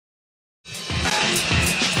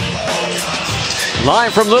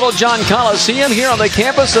Live from Littlejohn Coliseum here on the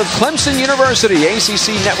campus of Clemson University.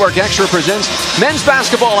 ACC Network Extra presents men's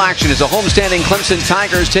basketball action as the homestanding Clemson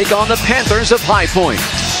Tigers take on the Panthers of High Point.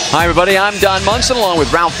 Hi everybody, I'm Don Munson along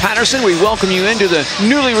with Ralph Patterson. We welcome you into the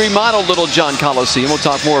newly remodeled Littlejohn Coliseum. We'll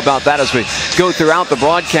talk more about that as we go throughout the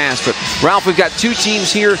broadcast. But Ralph, we've got two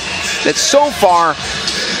teams here that so far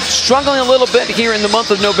struggling a little bit here in the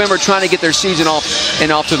month of November, trying to get their season off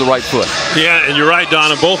to the right foot. Yeah, and you're right,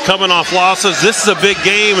 Donna. Both coming off losses. This is a big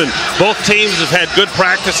game, and both teams have had good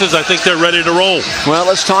practices. I think they're ready to roll. Well,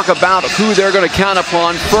 let's talk about who they're going to count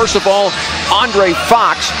upon. First of all, Andre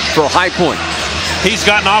Fox for High Point. He's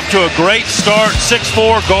gotten off to a great start.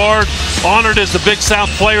 6'4" guard, honored as the Big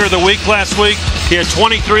South Player of the Week last week. He had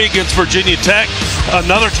 23 against Virginia Tech,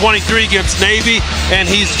 another 23 against Navy, and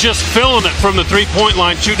he's just filling it from the three-point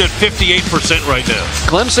line, shooting at 58% right now.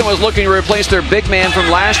 Clemson was looking to replace their big man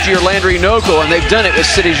from last year, Landry Noco, and they've done it with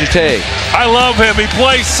City Jete. I love him. He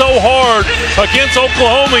plays so hard. Against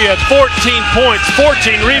Oklahoma, he had 14 points,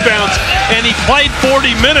 14 rebounds, and he played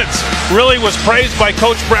 40 minutes. Really was praised by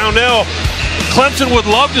Coach Brownell. Clemson would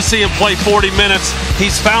love to see him play 40 minutes.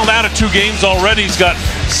 He's fouled out of 2 games already. He's got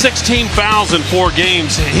 16 fouls in 4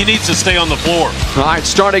 games. He needs to stay on the floor. All right,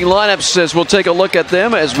 starting lineups as we'll take a look at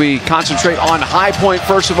them as we concentrate on High Point.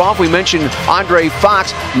 First of all, we mentioned Andre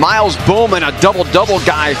Fox, Miles Bowman, a double-double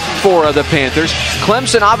guy for the Panthers.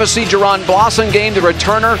 Clemson, obviously, Jerron Blossomgame, the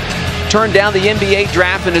returner, turned down the NBA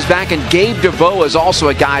draft and is back, and Gabe DeVoe is also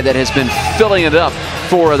a guy that has been filling it up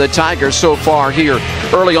for the Tigers so far here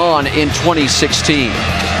early on in 2016.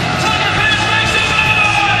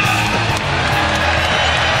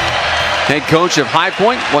 Head coach of High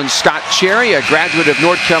Point, one Scott Cherry, a graduate of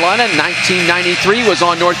North Carolina. In 1993 was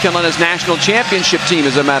on North Carolina's national championship team,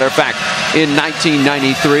 as a matter of fact, in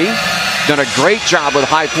 1993. Done a great job with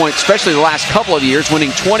High Point, especially the last couple of years,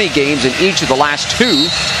 winning 20 games in each of the last 2,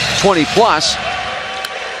 20 plus.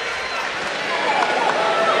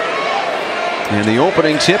 And the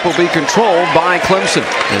opening tip will be controlled by Clemson,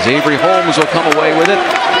 as Avery Holmes will come away with it.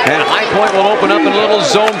 And High Point will open up in a little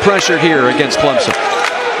zone pressure here against Clemson.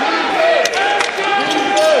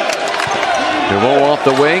 DeVoe off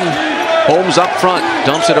the wing. Holmes up front.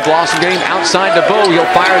 Dumps it to Blossomgame. Outside DeVoe. He'll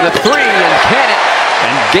fire the 3 and can it.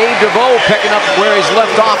 And Gabe DeVoe picking up where he's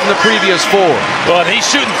left off in the previous 4. But he's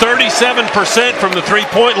shooting 37% from the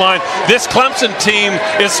three-point line. This Clemson team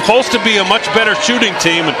is supposed to be a much better shooting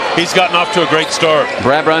team, and he's gotten off to a great start.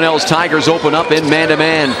 Brad Brownell's Tigers open up in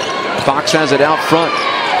man-to-man. Fox has it out front.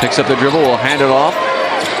 Picks up the dribble. Will hand it off.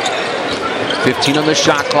 15 on the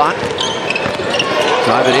shot clock.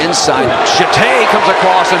 Drive it inside. Jete comes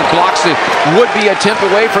across and blocks the would-be attempt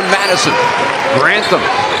away from Madison. Grantham.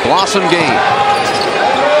 Blossomgame.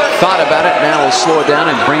 Thought about it. Now we'll slow it down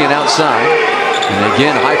and bring it outside. And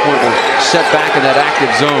again, High Point will set back in that active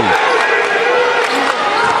zone.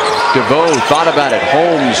 DeVoe thought about it.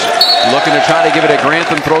 Holmes looking to try to give it to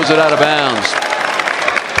Grantham. Throws it out of bounds.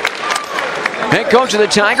 Head coach of the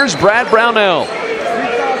Tigers, Brad Brownell.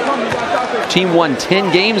 Team won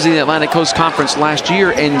 10 games in the Atlantic Coast Conference last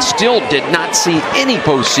year and still did not see any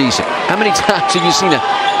postseason. How many times have you seen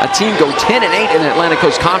a team go 10-8 in the Atlantic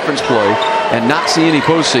Coast Conference play and not see any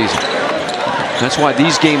postseason? That's why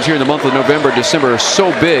these games here in the month of November, December are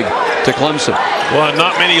so big to Clemson. Well,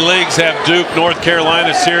 not many leagues have Duke, North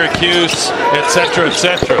Carolina, Syracuse, etc.,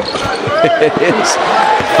 etc. It is.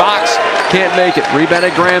 Fox can't make it.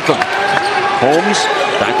 Rebounded Grantham. Holmes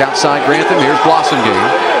back outside Grantham. Here's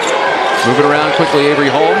Blossomgame. Moving around quickly,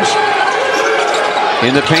 Avery Holmes.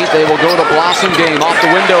 In the paint, they will go to Blossomgame. Off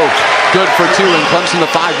the window. Good for 2, and Clemson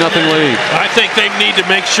the 5-0 lead. I think they need to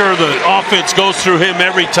make sure the offense goes through him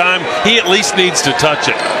every time. He at least needs to touch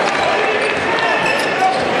it.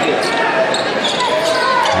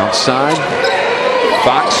 Outside.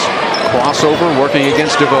 Fox. Crossover, working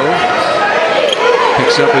against DeVoe.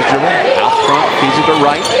 Picks up his dribble. Out front, feeds it to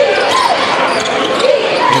Wright.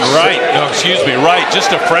 Wright,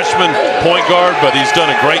 just a freshman point guard, but he's done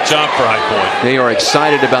a great job for High Point. They are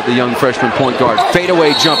excited about the young freshman point guard.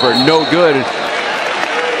 Fadeaway jumper, no good.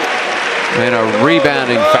 And a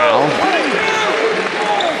rebounding foul.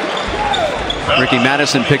 Ricky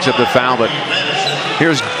Madison picks up the foul, but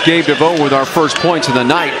here's Gabe DeVoe with our first points of the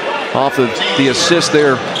night off of the assist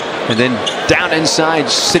there. And then down inside,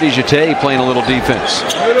 City Jete playing a little defense.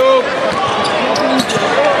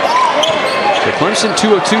 Clemson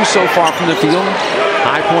 2 of 2 so far from the field.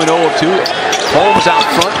 High Point 0 of 2. Holmes out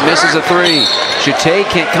front, misses a 3. Jete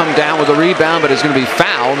can't come down with a rebound, but is going to be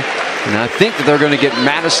fouled. And I think that they're going to get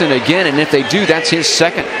Madison again, and if they do, that's his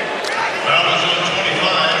second.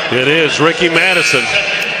 It is Ricky Madison.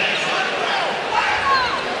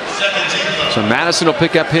 So Madison will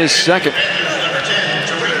pick up his second.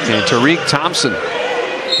 And Tariq Thompson,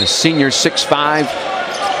 the senior 6'5",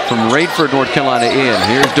 from Radford, North Carolina in.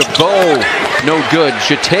 Here's DeVoe. No good.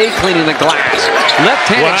 Jete cleaning the glass.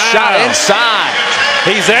 Left-handed shot inside.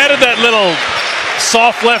 He's added that little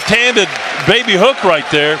soft left-handed baby hook right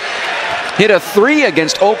there. Hit a 3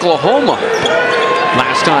 against Oklahoma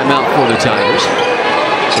last time out for the Tigers.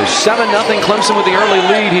 So 7-0 Clemson with the early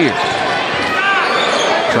lead here.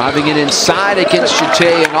 Driving it inside against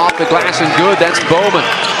Jete and off the glass and good. That's Bowman.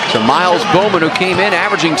 So Miles Bowman, who came in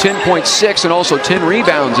averaging 10.6 and also 10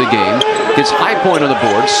 rebounds a game, gets High Point on the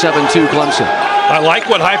board. 7-2 Clemson. I like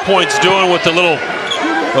what High Point's doing with the little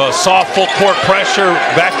soft full court pressure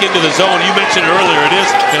back into the zone. You mentioned earlier, it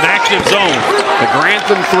is an active zone. The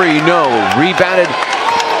Grantham 3, no. Rebounded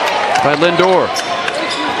by Lindor.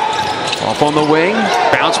 Off on the wing,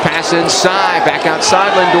 bounce pass inside, back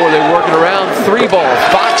outside Lindor. They're working around, 3-ball.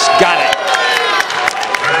 Fox got it.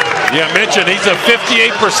 Yeah, I mentioned he's a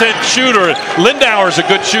 58% shooter. Lindauer's a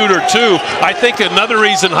good shooter too. I think another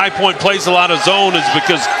reason High Point plays a lot of zone is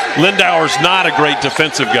because Lindauer's not a great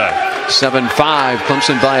defensive guy. 7-5,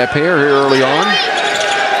 Clemson by a pair here early on.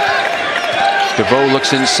 DeVoe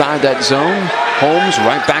looks inside that zone. Holmes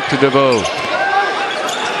right back to DeVoe.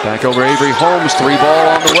 Back over Avery Holmes,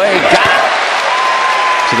 3-ball on the way. Got it.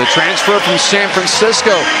 So the transfer from San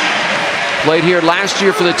Francisco. Played here last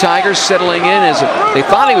year for the Tigers, settling in as they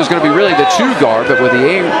thought he was going to be really the 2 guard, but with the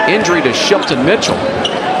injury to Shelton Mitchell,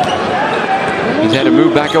 he's had to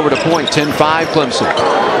move back over to point. 10-5 Clemson.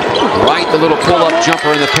 Right, the little pull-up jumper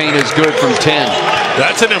in the paint is good from 10.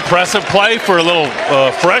 That's an impressive play for a little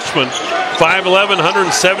freshman. 5'11",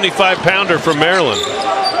 175-pounder from Maryland.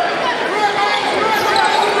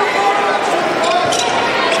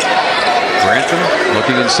 Grantham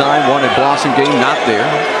looking inside, wanted Blossom game, not there.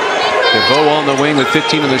 DeVoe on the wing with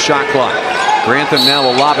 15 on the shot clock. Grantham now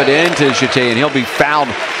will lob it into Jete, and he'll be fouled.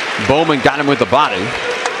 Bowman got him with the body.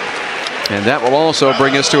 And that will also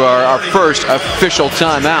bring us to our first official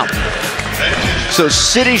timeout. So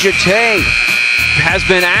Sidy Jete has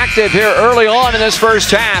been active here early on in this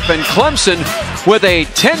first half, and Clemson with a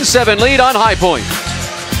 10-7 lead on High Point.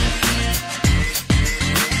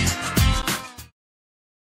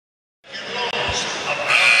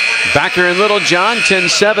 Back here in Littlejohn,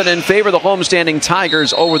 10-7 in favor of the homestanding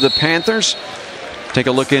Tigers over the Panthers. Take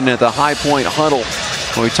a look in at the High Point huddle.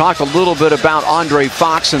 We talked a little bit about Andre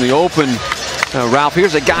Fox in the open. Ralph,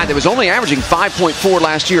 here's a guy that was only averaging 5.4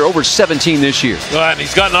 last year, over 17 this year. And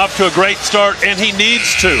he's gotten off to a great start, and he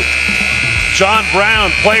needs to. John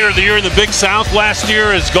Brown, player of the year in the Big South last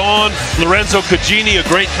year, is gone. Lorenzo Cagini, a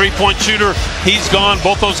great three-point shooter, he's gone.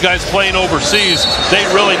 Both those guys playing overseas. They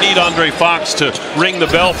really need Andre Fox to ring the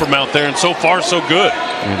bell from out there, and so far, so good.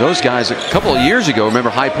 And those guys, a couple of years ago, remember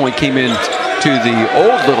High Point came in to the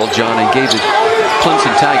old Littlejohn and gave the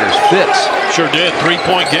Clemson Tigers fits. Sure did,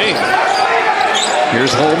 3-point game.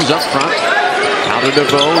 Here's Holmes up front. Out of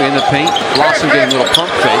DeVoe in the paint. Blossom getting a little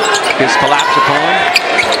pump fake. Gets collapsed upon.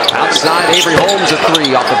 Outside, Avery Holmes a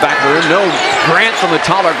 3 off the back of the rim. No, Grant from the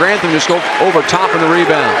taller Grantham just go over top in the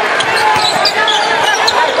rebound.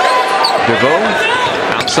 DeVoe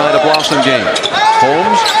outside of Blossom game.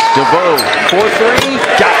 Holmes, DeVoe, 4-3.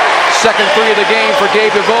 Got it. Second 3 of the game for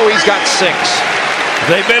Gabe DeVoe. He's got 6.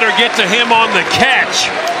 They better get to him on the catch,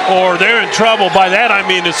 or they're in trouble. By that I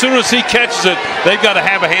mean as soon as he catches it, they've got to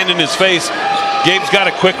have a hand in his face. Gabe's got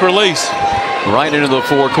a quick release. Right into the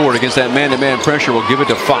forecourt against that man-to-man pressure. Will give it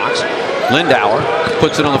to Fox. Lindauer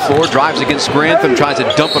puts it on the floor, drives against Grantham, tries to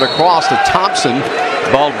dump it across to Thompson.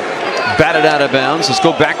 Ball batted out of bounds. Let's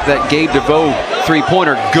go back to that Gabe DeVoe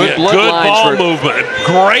three-pointer. Good ball movement.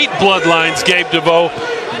 Great bloodlines, Gabe DeVoe.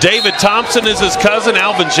 David Thompson is his cousin.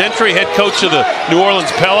 Alvin Gentry, head coach of the New Orleans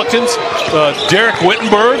Pelicans. Derek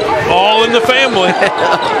Wittenberg, all in the family.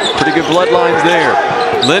 Pretty good bloodlines there.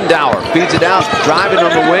 Lindauer feeds it out, driving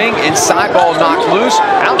on the wing. Inside ball knocked loose.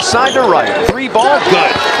 Outside to right. 3-ball,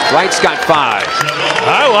 good. Wright's got 5.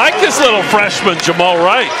 I like this little freshman, Jamal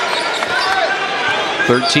Wright.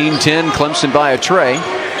 13-10, Clemson by a tray.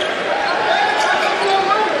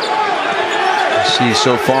 See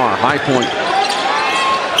so far, High Point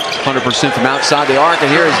 100% from outside the arc,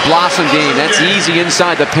 and here is Blossom game. That's easy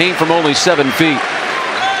inside the paint from only 7 feet.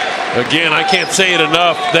 Again, I can't say it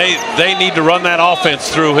enough. They need to run that offense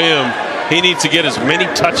through him. He needs to get as many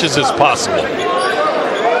touches as possible.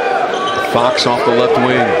 Fox off the left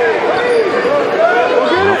wing.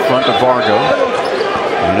 Out front to Vargo.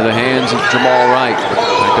 Into the hands of Jamal Wright.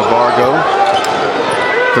 Back to Vargo.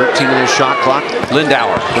 13 in the shot clock.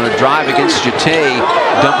 Lindauer going to drive against Jete.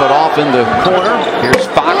 Dump it off in the corner. Here's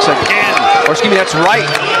Fox again. Or excuse me, that's Wright.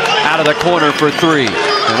 out of the corner for three.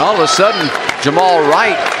 And all of a sudden, Jamal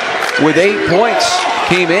Wright with 8 points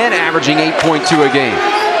came in, averaging 8.2 a game.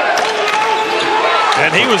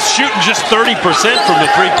 And he was shooting just 30% from the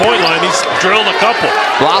three-point line. He's drilled a couple.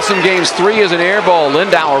 Blossom gains 3 as an air ball.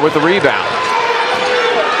 Lindauer with the rebound.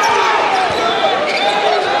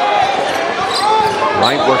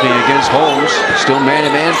 Wright working against Holmes. Still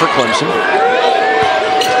man-to-man for Clemson.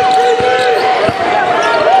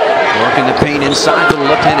 Working the paint inside. Little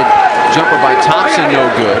left-handed jumper by Thompson, no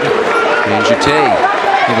good. And Jete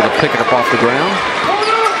able to pick it up off the ground.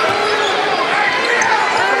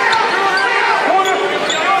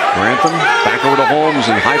 Grantham back over to Holmes,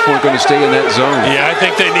 and High Point going to stay in that zone. Yeah, I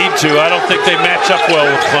think they need to. I don't think they match up well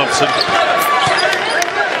with Clemson.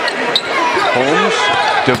 Holmes,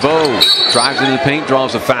 DeVoe drives into the paint,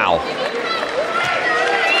 draws a foul.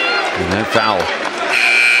 And that foul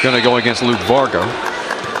going to go against Luke Vargo.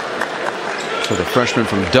 So the freshman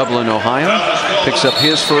from Dublin, Ohio, picks up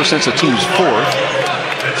his first since the team's fourth.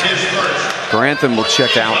 Grantham will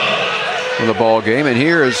check out of the ball game, and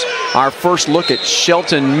here is our first look at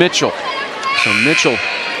Shelton Mitchell. So Mitchell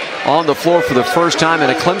on the floor for the first time in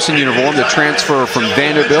a Clemson uniform, the transfer from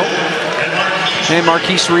Vanderbilt. And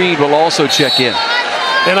Marquise Reed will also check in.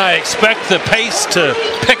 And I expect the pace to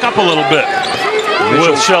pick up a little bit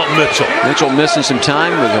with Shelton Mitchell. Mitchell missing some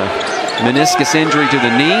time with a meniscus injury to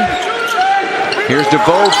the knee. Here's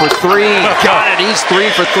DeVoe for three. Got it. He's 3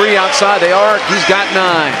 for 3 outside the arc. He's got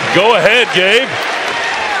 9. Go ahead, Gabe.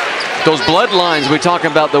 Those bloodlines we talk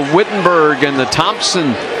about, the Wittenberg and the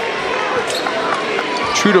Thompson,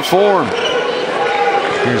 true to form.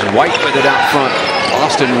 Here's White with it out front.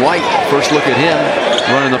 Austin White, first look at him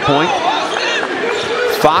running the point.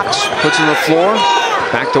 Fox puts it on the floor.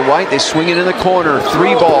 Back to White. They swing it in the corner.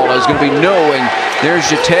 3 ball is going to be no, and there's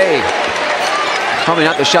Jete. Probably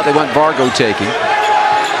not the shot they want Vargo taking.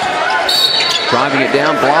 Driving it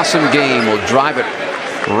down. Blossom Game will drive it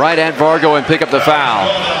right at Vargo and pick up the foul.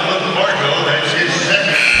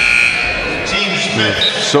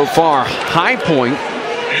 So far, High Point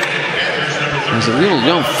is a little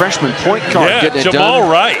young freshman point guard getting it Jamal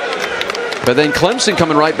done. Wright. But then Clemson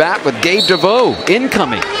coming right back with Gabe DeVoe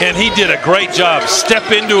incoming. And he did a great job.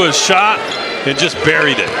 Step into his shot and just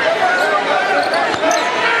buried it.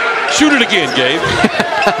 Shoot it again, Gabe.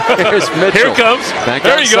 Here's Mitchell. Here it comes. Back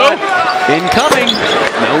there outside. you go. Incoming.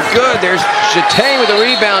 No good. There's Jete with the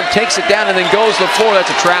rebound. Takes it down and then goes to the floor. That's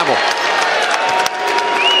a travel.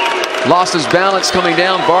 Lost his balance coming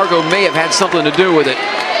down. Vargo may have had something to do with it.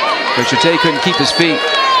 But Jete couldn't keep his feet.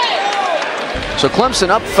 So Clemson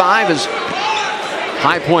up 5 as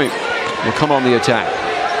High Point will come on the attack.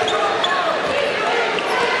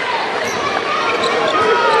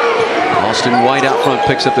 Austin White out front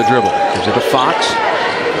picks up the dribble. Gives it to Fox.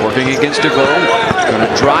 Working against DeVoe. Going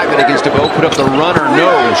to drive it against DeVoe. Put up the runner. No.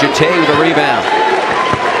 Jete with the rebound.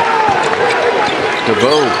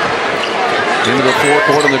 DeVoe into the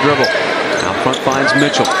forecourt on the dribble. Out front finds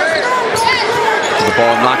Mitchell. The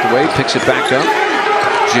ball knocked away. Picks it back up.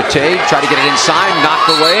 Jete tried to get it inside. Knocked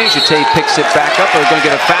away. Jete picks it back up. They're going to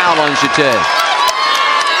get a foul on Jete.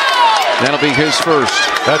 That'll be his first.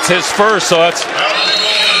 That's his first. So that's...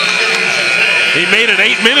 He made it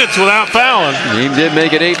 8 minutes without fouling. He did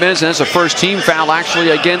make it 8 minutes, and that's a first team foul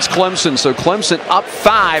actually against Clemson. So Clemson up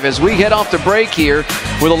 5 as we head off the break here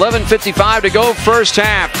with 11:55 to go first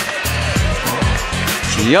half.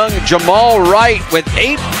 Young Jamal Wright with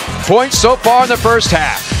 8 points so far in the first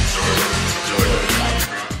half.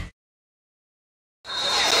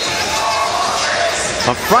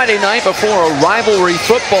 A Friday night before a rivalry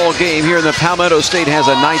football game here in the Palmetto State has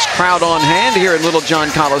a nice crowd on hand here in Littlejohn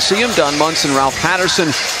Coliseum. Don Munson, Ralph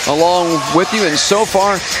Patterson along with you. And so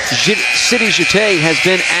far, City Jete has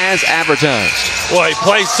been as advertised. Well, he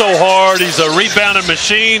plays so hard. He's a rebounding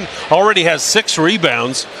machine. Already has 6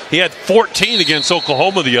 rebounds. He had 14 against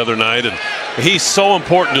Oklahoma the other night. And he's so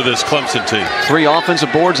important to this Clemson team. 3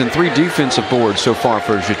 offensive boards and 3 defensive boards so far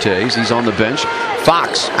for Jete. He's on the bench.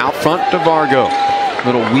 Fox out front to Vargo.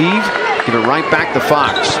 Little weave, give it right back to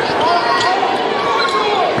Fox.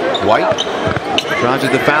 White drives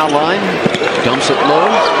at the foul line, dumps it low,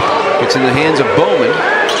 gets in the hands of Bowman.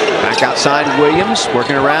 Back outside Williams,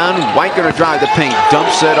 working around. White going to drive the paint,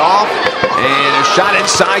 dumps it off, and a shot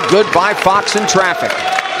inside, good by Fox in traffic.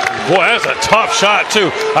 Boy, that's a tough shot, too.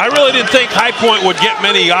 I really didn't think High Point would get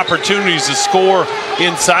many opportunities to score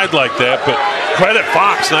inside like that, but credit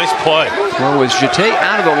Fox, nice play. Well, with Jete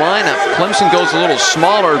out of the lineup, Clemson goes a little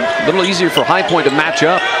smaller, a little easier for High Point to match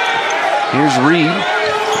up. Here's Reed.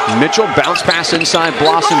 Mitchell, bounce pass inside,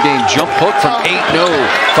 Blossom Game, jump hook from 8, no.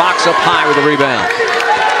 Fox up high with the rebound.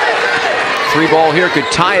 Free ball here could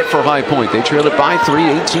tie it for High Point. They trail it by 3,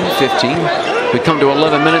 18-15. We come to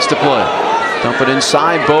 11 minutes to play. Dump it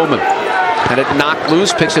inside, Bowman. Had it knocked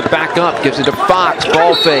loose, picks it back up, gives it to Fox.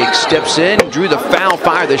 Ball fake, steps in, drew the foul,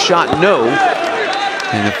 fired the shot, no.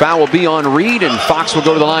 And the foul will be on Reed, and Fox will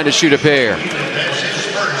go to the line to shoot a pair.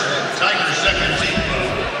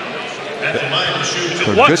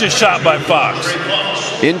 Watch a shot by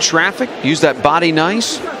Fox. In traffic, use that body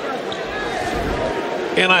nice.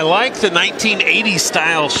 And I like the 1980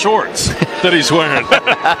 style shorts that he's wearing.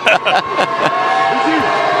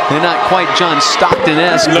 They're not quite John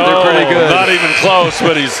Stockton-esque, but no, they're pretty good. Not even close,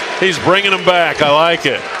 but he's bringing them back. I like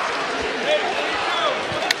it.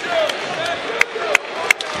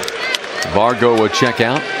 Vargo will check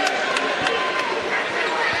out.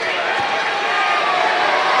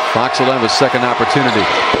 Fox will have a second opportunity.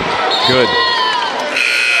 Good.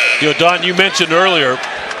 You know, Don, you mentioned earlier,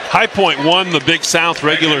 High Point won the Big South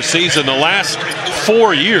regular season the last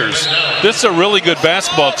 4 years. This is a really good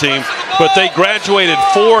basketball team, but they graduated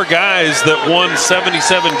 4 guys that won 77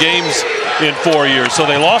 games in 4 years, so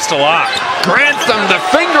they lost a lot. Grantham, the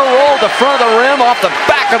finger roll at the front of the rim, off the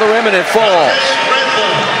back of the rim, and it falls.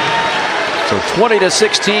 So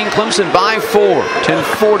 20-16, Clemson by 4.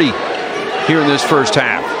 10:40 here in this first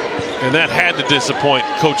half. And that had to disappoint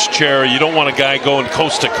Coach Cherry. You don't want a guy going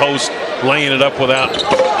coast to coast, laying it up without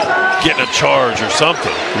getting a charge or something.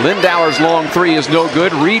 Lindauer's long three is no good.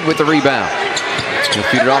 Reed with the rebound. He'll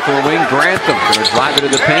feed it off on the wing. Grantham going to drive it to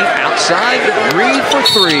the paint. Outside, Reed for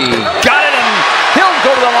 3. Got it, and he'll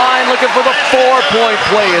go to the line looking for the 4-point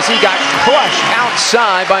play as he got crushed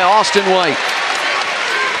outside by Austin White.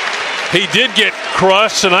 He did get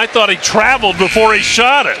crushed, and I thought he traveled before he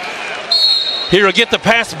shot it. Here, he'll get the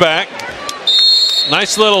pass back.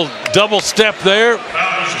 Nice little double step there.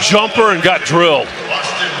 Jumper and got drilled.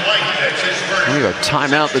 We have a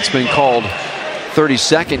timeout that's been called.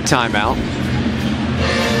 30-second timeout.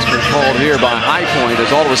 It's been called here by High Point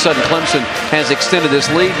as all of a sudden Clemson has extended this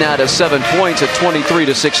lead now to 7 points at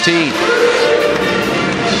 23-16.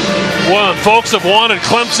 Well, folks have wanted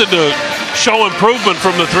Clemson to show improvement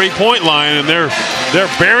from the three-point line, and they're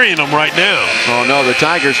burying them right now. Oh no, the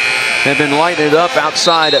Tigers have been lighting it up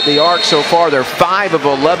outside at the arc so far. They're 5 of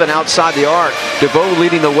 11 outside the arc. DeVoe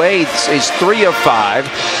leading the way is 3 of 5.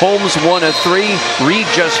 Holmes 1 of 3. Reed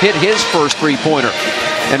just hit his first three-pointer.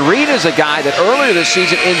 And Reed is a guy that earlier this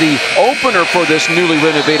season in the opener for this newly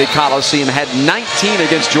renovated Coliseum had 19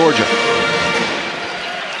 against Georgia.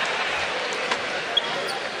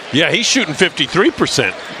 Yeah, he's shooting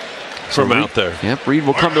 53% from out there. Yep, Reed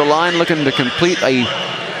will come to the line looking to complete a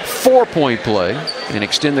 4-point play and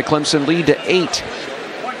extend the Clemson lead to 8.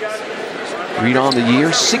 Reed on the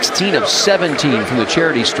year, 16 of 17 from the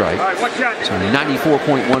charity stripe, so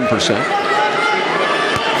 94.1%.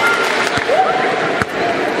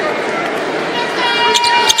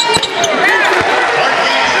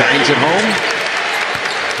 Bangs it home,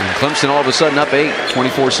 and Clemson all of a sudden up 8,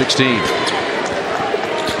 24-16.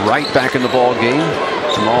 Wright back in the ball game.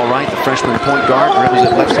 Jamal Wright, the freshman point guard, dribbles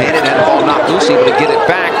it left-handed, had the ball knocked loose, able to get it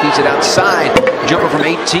back, feeds it outside. Jumper from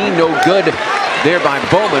 18, no good. There by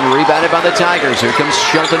Bowman, rebounded by the Tigers. Here comes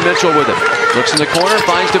Shelton Mitchell with it. Looks in the corner,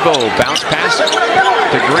 finds DeVoe. Bounce pass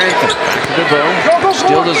to Grantham. Back to DeVoe.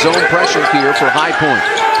 Still the zone pressure here for High Point.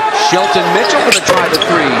 Shelton Mitchell going to try the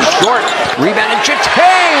 3. Short. Rebounding Chite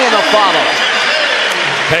in the follow.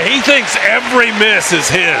 Hey, he thinks every miss is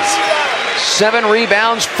his. 7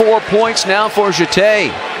 rebounds, 4 points now for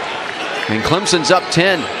Chite. And Clemson's up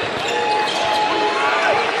 10.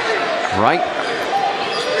 Right.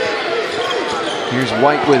 Here's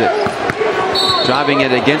White with it. Driving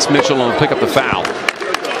it against Mitchell and will pick up the foul.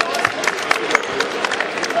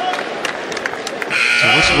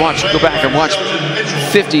 So let's go back and watch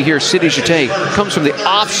 50 here. City Chite comes from the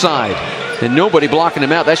offside. And nobody blocking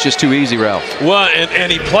him out. That's just too easy, Ralph. Well,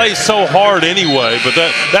 and he plays so hard anyway. But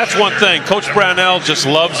that's one thing. Coach Brownell just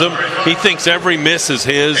loves him. He thinks every miss is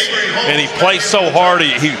his. And he plays so hard.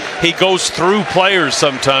 He goes through players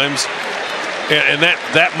sometimes. And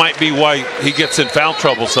that might be why he gets in foul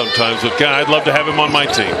trouble sometimes. But God, I'd love to have him on my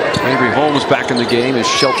team. Avery Holmes back in the game as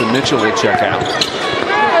Shelton Mitchell will check out.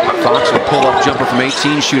 Fox will pull up jumper from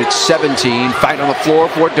 18, shoot at 17. Fight on the floor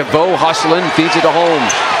for it. DeVoe hustling, feeds it to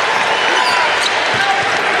Holmes.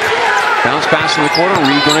 Bounce pass in the corner.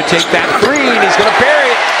 Reed going to take that 3, and he's going to bury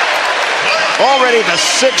it. Already the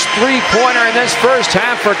 6th three-pointer in this first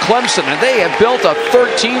half for Clemson, and they have built a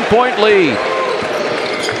 13-point lead.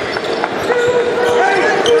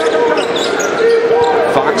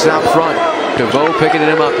 Fox out front. DeVoe picking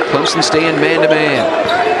him up. Clemson staying man-to-man.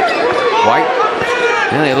 White.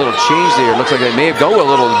 And a little change there. Looks like they may go a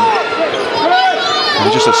little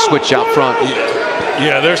Just a switch out front.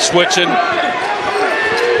 Yeah, they're switching.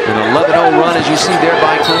 An 11-0 run, as you see there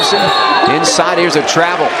by Clemson. Inside, here's a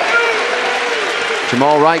travel.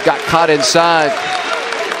 Jamal Wright got caught inside.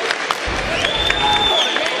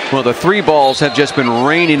 Well, the three balls have just been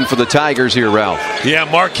raining for the Tigers here, Ralph. Yeah,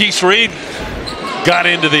 Marquise Reed got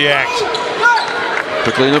into the act.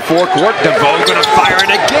 Quickly in the forecourt, DeVoe going to fire it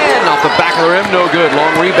again off the back of the rim. No good.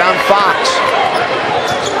 Long rebound, Fox.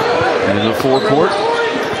 And in the forecourt.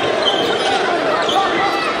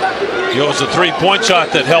 It was a three-point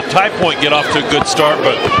shot that helped High Point get off to a good start,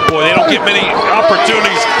 but boy, they don't get many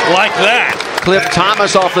opportunities like that. Cliff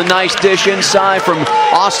Thomas off the nice dish inside from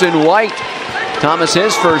Austin White. Thomas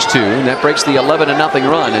his first two, and that breaks the 11-0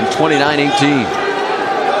 run and 29-18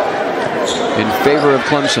 in favor of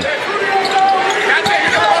Clemson.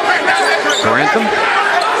 Grantham,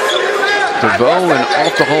 DeVoe, and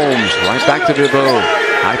off to Holmes. Right back to DeVoe.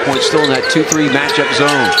 High Point still in that 2-3 matchup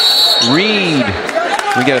zone. Reed.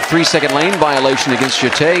 We get a 3-second lane violation against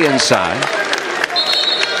Jete inside.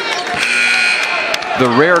 The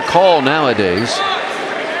rare call nowadays.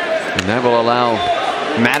 And that will allow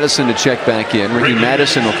Madison to check back in. Ricky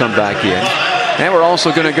Madison will come back in. And we're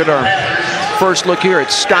also going to get our first look here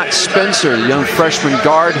at Scott Spencer, the young freshman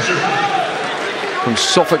guard from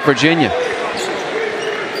Suffolk, Virginia.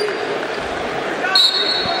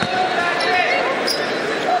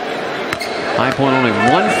 High Point only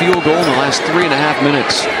one field goal in the last 3.5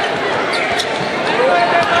 minutes.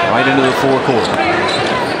 Right into the forecourt.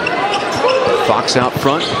 Fox out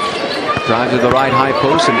front. Drive to the right high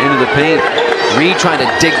post and into the paint. Reed trying to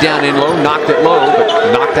dig down in low. Knocked it low, but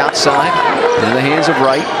knocked outside. Into the hands of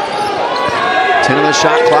Wright. 10 on the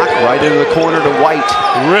shot clock. Right into the corner to White.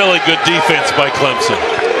 Really good defense by Clemson.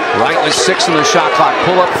 Right with 6 on the shot clock.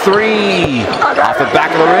 Pull up 3. Off the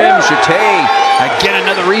back of the rim. Jete. Again,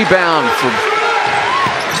 another rebound for.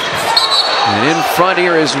 And in front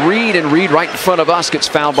here is Reed, and Reed right in front of us gets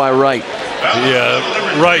fouled by Wright.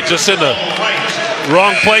 Yeah, Wright just in the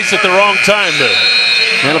wrong place at the wrong time there.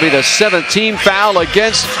 That'll be the 17th foul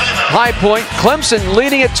against High Point. Clemson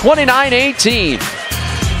leading at 29-18.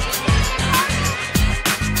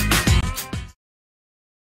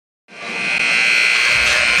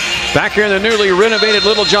 Back here in the newly renovated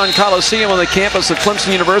Littlejohn Coliseum on the campus of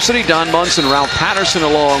Clemson University, Don Munson, Ralph Patterson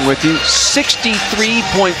along with you.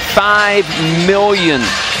 $63.5 million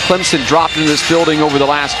Clemson dropped into this building over the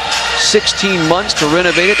last 16 months to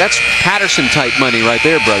renovate it. That's Patterson-type money right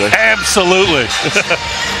there, brother. Absolutely.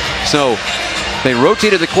 So they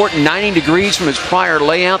rotated the court 90 degrees from its prior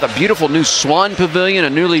layout. The beautiful new Swan Pavilion, a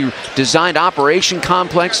newly designed operation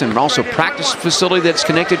complex, and also practice facility that's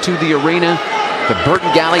connected to the arena. The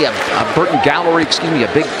Burton Gallery, a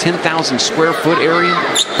big 10,000 square foot area.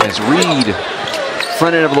 As Reed,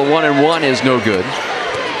 front end of the 1-and-1 is no good.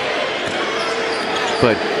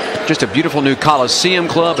 But just a beautiful new Coliseum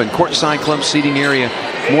club and courtside club seating area.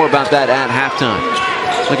 More about that at halftime.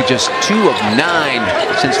 Look at just 2 of 9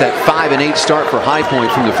 since that 5-8 start for High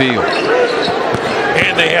Point from the field.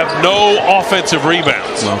 And they have no offensive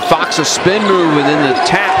rebounds. Well, Fox a spin move and then the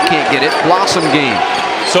tap can't get it. Blossom game.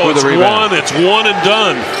 So it's one and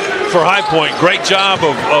done for High Point. Great job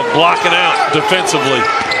of blocking out defensively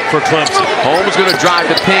for Clemson. Holmes going to drive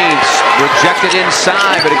the paint. Rejected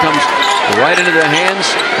inside, but it comes right into the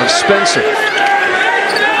hands of Spencer.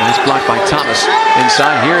 Nice block by Thomas.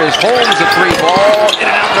 Inside, here is Holmes, a 3-ball. In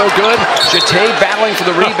and out, no good. Jete battling for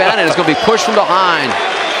the rebound, and it's going to be pushed from behind.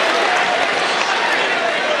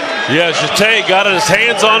 Yeah, Jete got his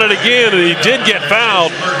hands on it again, and he did get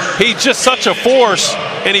fouled. He's just such a force,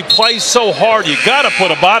 and he plays so hard. You got to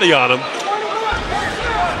put a body on him.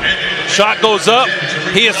 Shot goes up.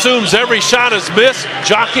 He assumes every shot is missed,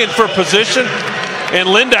 jockeying for position, and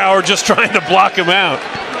Lindauer just trying to block him out.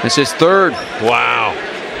 It's his third. Wow.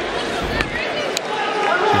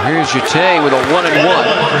 So here's Jete with a 1-and-1.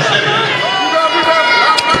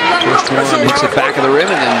 First one hits the back of the rim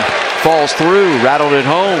and then falls through, rattled it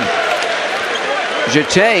home.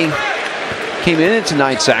 Jete came in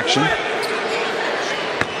tonight's action.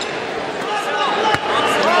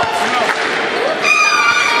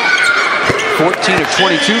 (14 of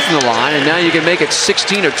 22 from the line, and now you can make it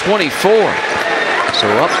 16 of 24. So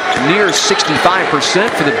up near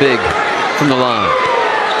 65% for the big from the line.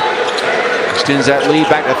 Extends that lead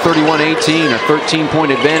back to 31-18, a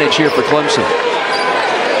 13-point advantage here for Clemson.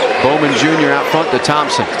 Bowman Jr. out front to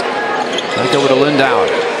Thompson. Back over to Lindauer.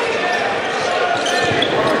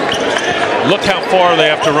 Look how far they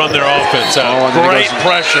have to run their offense out. Great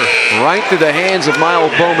pressure. Right through the hands of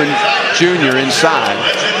Miles Bowman Jr. inside.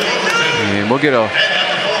 And we'll get a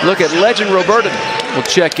look at Legend Roberta. We'll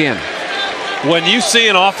check in. When you see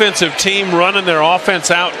an offensive team running their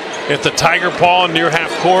offense out at the Tiger Paw near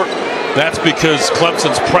half court, that's because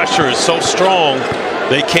Clemson's pressure is so strong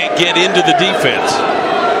they can't get into the defense.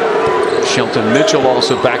 Shelton Mitchell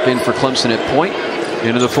also back in for Clemson at point.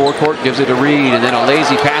 Into the forecourt, gives it to Reed, and then a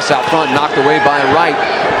lazy pass out front, knocked away by Wright.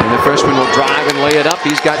 And the freshman will drive and lay it up.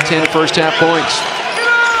 He's got 10 first-half points.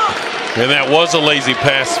 And that was a lazy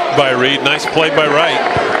pass by Reed. Nice play by Wright.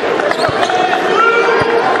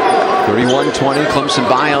 31-20, Clemson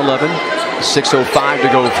by 11. 6:05 to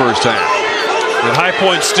go first half. And High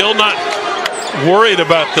Point still not worried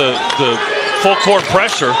about the full-court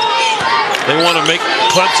pressure. They want to make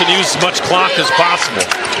Clemson use as much clock as possible.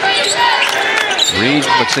 Reed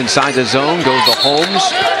looks inside the zone, goes to Holmes,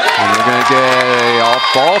 and they're going to get a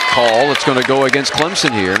off-ball call. It's going to go against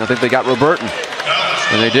Clemson here, and I think they got Roberton,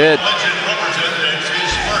 and they did.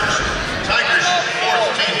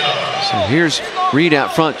 So here's Reed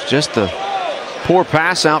out front, just the poor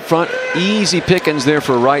pass out front. Easy pickings there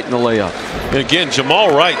for Wright in the layup. And again, Jamal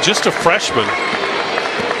Wright, just a freshman.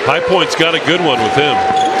 High Point's got a good one with him.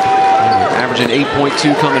 Averaging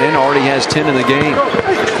 8.2 coming in, already has 10 in the game.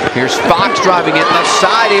 Here's Fox driving it left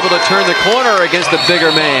side, able to turn the corner against the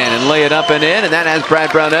bigger man and lay it up and in, and that has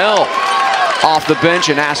Brad Brownell off the bench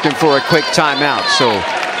and asking for a quick timeout. So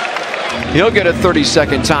he'll get a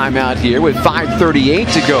 30-second timeout here with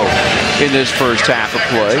 5:38 to go in this first half of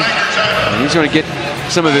play. And he's going to get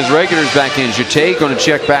some of his regulars back in. Jete going to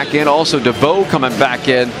check back in, also DeVoe coming back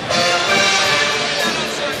in.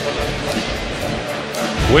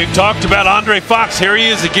 We've talked about Andre Fox. Here he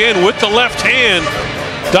is again with the left hand.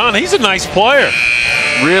 Don, he's a nice player.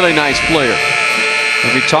 Really nice player.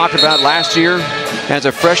 And we talked about last year as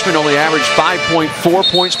a freshman, only averaged 5.4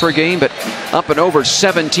 points per game, but up and over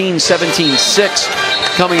 17-6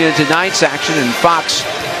 coming into tonight's action. And Fox,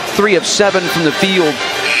 3 of 7 from the field,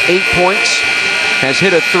 8 points, has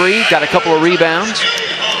hit a 3, got a couple of rebounds.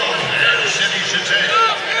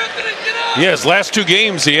 Yeah, his last 2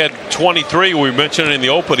 games he had 23. We mentioned it in the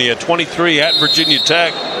open. He had 23 at Virginia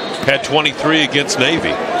Tech, had 23 against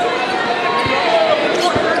Navy.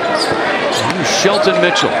 Shelton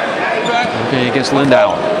Mitchell okay, against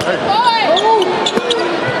Lindauer.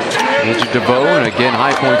 Into DeVoe, and again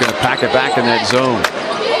High Point going to pack it back in that zone.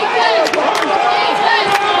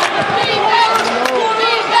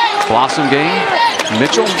 Blossom game.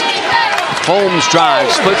 Mitchell. Holmes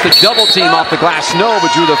drives, splits the double team off the glass. No,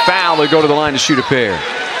 but drew the foul. They go to the line to shoot a pair.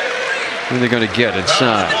 And they're going to get it.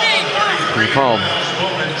 We call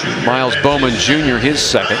Miles Bowman Jr. his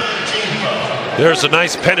second. There's a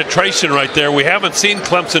nice penetration right there. We haven't seen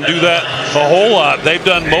Clemson do that a whole lot. They've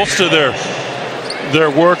done most of their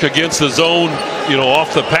work against the zone, you know,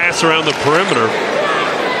 off the pass around the perimeter.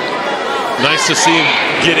 Nice to see him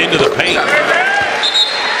get into the paint.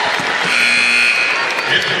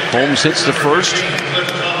 Holmes hits the first.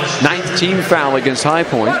 9th team foul against High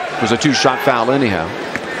Point. It was a 2-shot foul anyhow.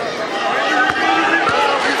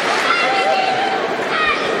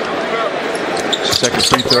 Second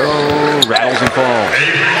free throw, rattles and falls.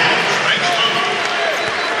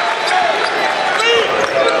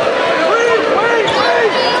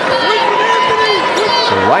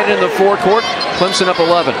 So right in the forecourt, Clemson up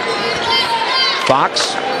 11.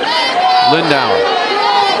 Fox, Lindauer.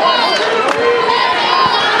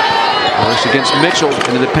 Works against Mitchell,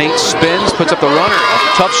 into the paint, spins, puts up the runner. A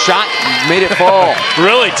tough shot, made it fall.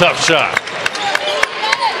 Really tough shot.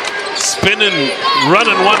 Spinning,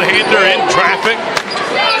 running one-hander in traffic.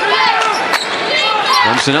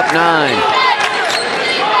 Clemson up 9.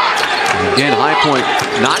 And again, High Point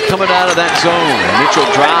not coming out of that zone. Mitchell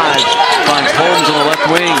drives, finds Holmes on the left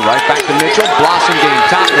wing. Right back to Mitchell. Blossom game,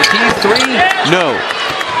 top of the key, 3, no.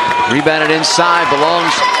 Rebounded inside,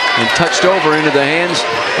 belongs and touched over into the hands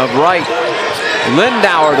of Wright.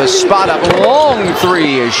 Lindauer, the spot up, long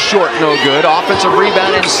 3 is short, no good. Offensive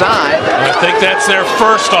rebound inside. I think that's their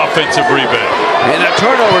first offensive rebound. And a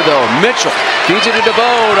turnover though. Mitchell feeds it to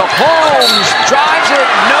DeVoe, to Holmes, drives it,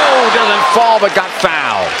 no, doesn't fall, but got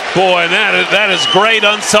fouled. Boy, and that is great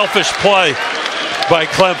unselfish play by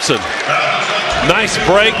Clemson. Nice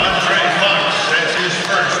break.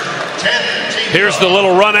 Here's the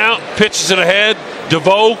little run out, pitches it ahead.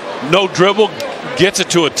 DeVoe, no dribble, gets it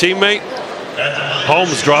to a teammate.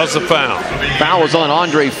 Holmes draws the foul. Foul is on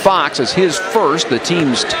Andre Fox as his first, the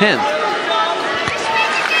team's 10th.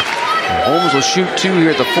 And Holmes will shoot 2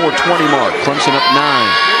 here at the 4:20 mark. Clemson up 9.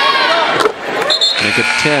 Make it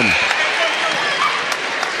 10.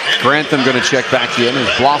 Grantham going to check back in. His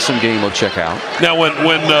Blossom game will check out. Now when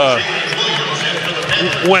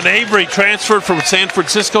When Avery transferred from San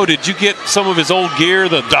Francisco, did you get some of his old gear,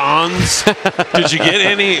 the Dons? Did you get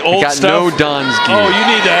any old got stuff? No Dons gear. Oh, you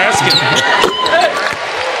need to ask him.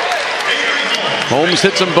 Holmes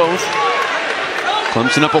hits them both.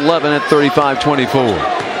 Clemson up 11 at 35-24.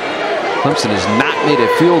 Clemson has not made a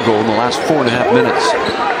field goal in the last 4.5 minutes.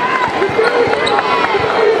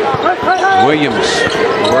 Williams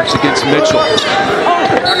works against Mitchell.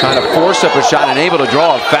 Trying to force up a shot and able to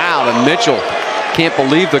draw a foul, and Mitchell can't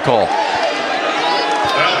believe the call.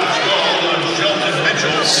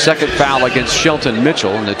 Second foul against Shelton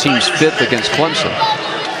Mitchell, and the team's 5th against Clemson.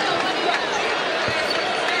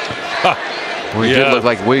 Well, it did look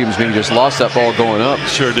like Williams maybe just lost that ball going up.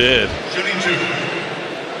 Sure did.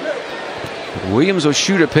 Williams will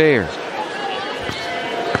shoot a pair.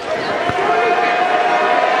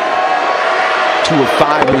 2 of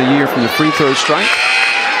 5 in the year from the free throw strike.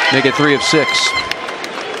 Make it 3 of 6.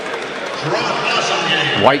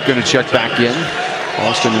 White going to check back in.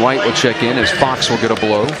 Austin White will check in as Fox will get a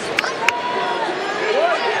blow.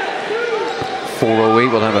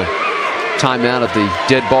 4:08 will have a timeout at the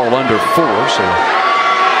dead ball under 4. So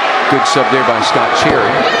good sub there by Scott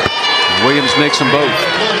Cherry. Williams makes them both.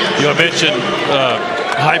 You mentioned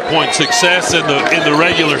High Point success in the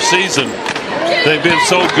regular season. They've been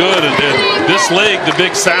so good, and this league, the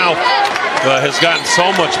Big South, has gotten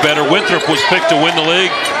so much better. Winthrop was picked to win the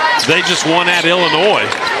league. They just won at Illinois.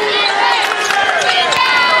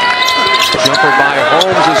 Jumper by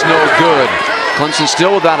Holmes is no good. Clemson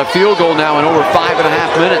still without a field goal now in over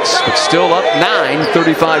 5.5 minutes, but still up 9,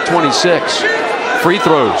 35-26. Free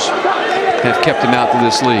throws have kept him out through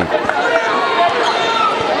this league.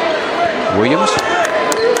 Williams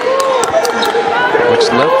looks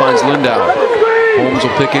left, finds Lindauer. Holmes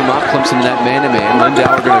will pick him up. Clemson in that man-to-man.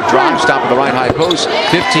 Lindauer going to drop, stop at the right high post.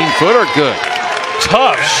 15-footer, good.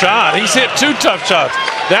 Tough shot. He's hit 2 tough shots.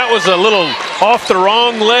 That was a little off the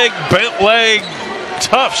wrong leg, bent leg.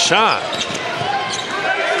 Tough shot.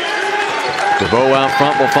 DeVoe out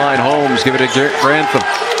front will find Holmes. Give it to Grantham.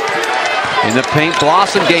 In the paint,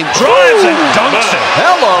 Blossom game. Drives and dunks it.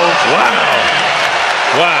 Hello. Wow.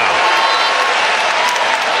 Wow.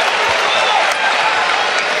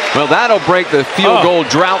 Well, that'll break the field goal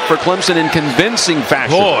drought for Clemson in convincing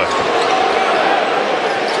fashion. Boy.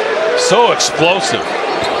 So explosive.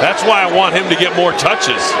 That's why I want him to get more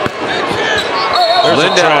touches.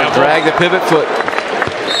 Lindauer drag the pivot foot.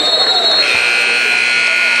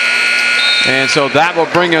 And so that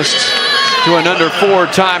will bring us to an under 4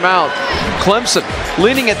 timeout. Clemson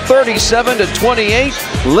leading at 37-28.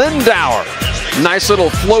 Lindauer. Nice little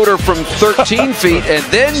floater from 13 feet. And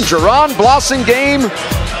then Jerron Blossom game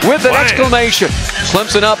with an exclamation.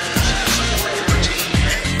 Clemson up.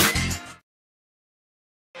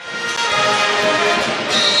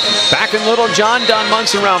 Back in Littlejohn, Don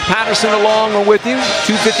Munson, Ralph Patterson along with you.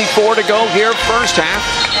 2:54 to go here, first half.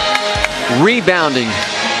 Rebounding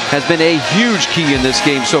has been a huge key in this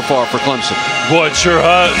game so far for Clemson. Boy, it sure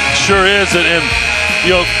is. And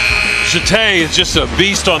you know, Jete is just a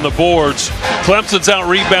beast on the boards. Clemson's out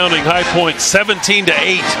rebounding High Point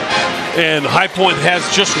 17-8. And High Point has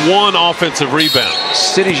just 1 offensive rebound.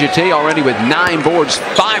 City Jete already with 9 boards,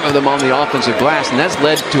 5 of them on the offensive glass, and that's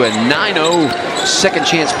led to a 9-0 second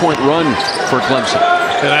chance point run for Clemson.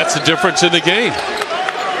 And that's the difference in the game.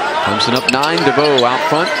 Clemson up 9, DeVoe out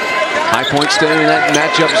front. High Point staying in that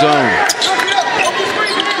matchup zone.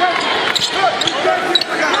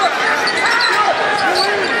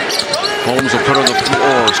 Holmes will put on the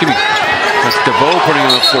floor, excuse me. That's DeVoe putting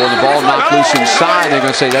on the floor. The ball knocked loose inside. They're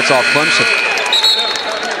going to say that's off Clemson.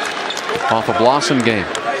 Off a Blossom game.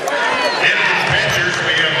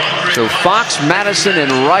 So Fox, Madison,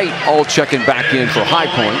 and Wright all checking back in for High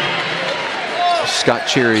Point. Scott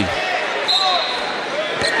Cherry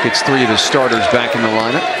gets 3 of his starters back in the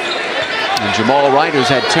lineup. And Jamal Wright, who's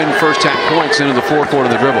had 10 first half points into the fourth quarter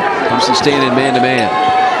of the dribble. Clemson staying in man-to-man.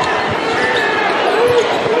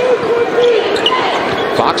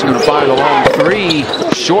 Fox going to fire the long 3.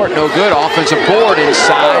 Short, no good. Offensive board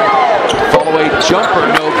inside. Follow-away jumper,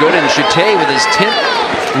 no good. And Jete with his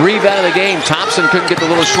 10th rebound of the game. Thompson couldn't get the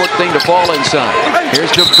little short thing to fall inside.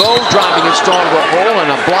 Here's DeVoe driving it strong to a hole, and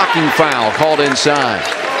a blocking foul called inside.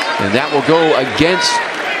 And that will go against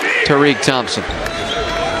Tariq Thompson.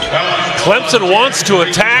 Clemson wants to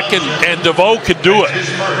attack, and DeVoe could do it.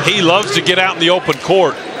 He loves to get out in the open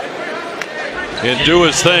court and do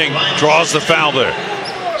his thing. Draws the foul there.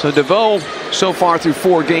 So DeVoe, so far through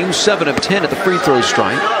 4 games, 7 of 10 at the free throw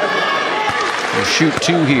strike. We'll shoot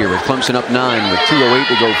 2 here with Clemson up 9 with 2:08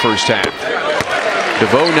 to go first half.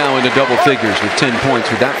 DeVoe now into double figures with 10 points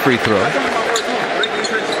with that free throw.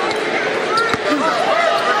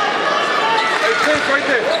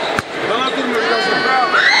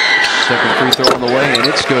 Second free throw on the way, and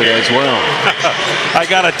it's good as well. I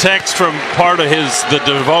got a text from part of the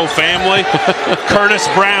DeVoe family. Curtis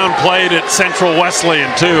Brown played at Central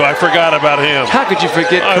Wesleyan, too. I forgot about him. How could you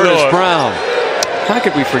forget Curtis Brown? How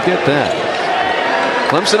could we forget that?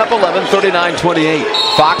 Clemson up 11, 39-28.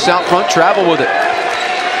 Fox out front, travel with it.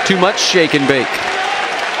 Too much shake and bake.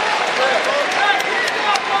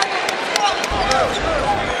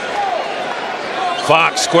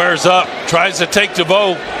 Fox squares up, tries to take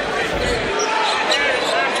DeVoe.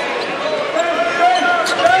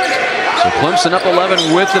 So Clemson up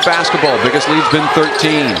 11 with the basketball. Biggest lead's been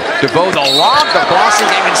 13. DeVoe, the lob, the Blossom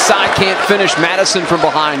game inside, can't finish. Madison from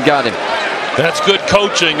behind got him. That's good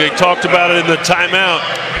coaching. They talked about it in the timeout.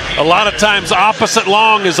 A lot of times opposite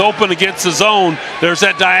long is open against the zone. There's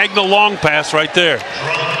that diagonal long pass right there.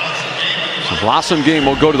 So Blossom game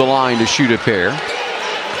will go to the line to shoot a pair.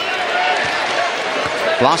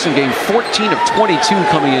 Blossom game 14 of 22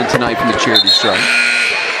 coming in tonight from the charity stripe.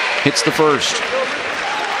 Hits the first.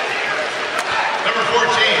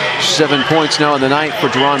 7 points now in the night for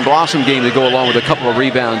Deron Blossom game to go along with a couple of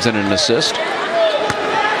rebounds and an assist.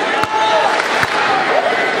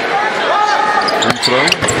 Free throw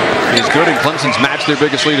is good, and Clemson's matched their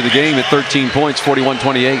biggest lead of the game at 13 points,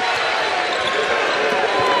 41-28.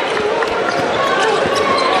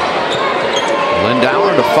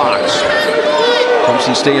 Lindauer to Fox.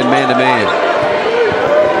 Clemson staying man-to-man.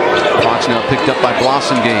 Fox now picked up by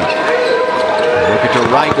Blossom game. Look at the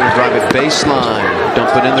right, going to drive it baseline.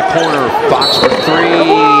 Dump it in the corner. Fox for three.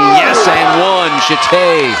 Yes, and one.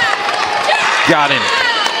 Chate got him.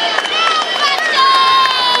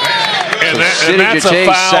 And that's a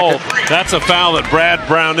foul. That's a foul that Brad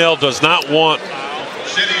Brownell does not want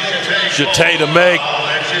Chate to make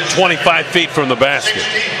 25 feet from the basket.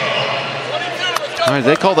 All right,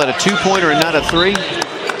 they call that a two-pointer and not a three.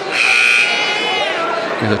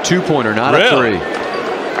 It's a two-pointer, not a three.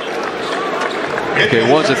 Okay,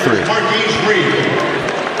 it was a three.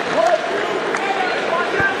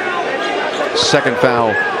 Second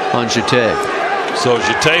foul on Chate. So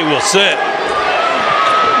Chate will sit.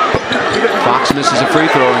 Fox misses a free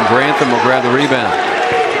throw, and Grantham will grab the rebound.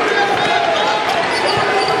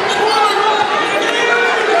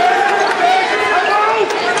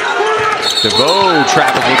 DeVoe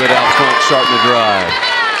travels with it out front, starting to drive.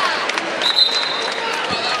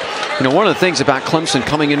 You know, one of the things about Clemson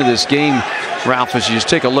coming into this game, Ralph, is you just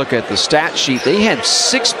take a look at the stat sheet. They had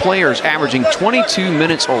 6 players averaging 22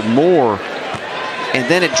 minutes or more, and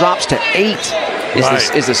then it drops to 8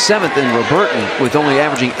 is the 7th in Roberton with only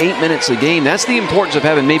averaging 8 minutes a game. That's the importance of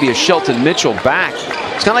having maybe a Shelton Mitchell back.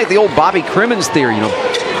 It's kind of like the old Bobby Crimmins theory. You know,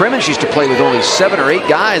 Crimmins used to play with only 7 or 8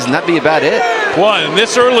 guys, and that'd be about it. Well, and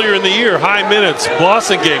this earlier in the year, high minutes.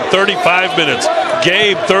 Blossom game, 35 minutes.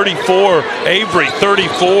 Gabe, 34. Avery,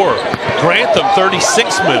 34. Grantham,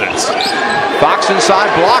 36 minutes. Fox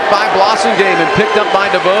inside, blocked by Blossom game and picked up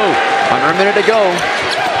by DeVoe. Under a minute to go.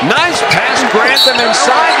 Nice pass, Grantham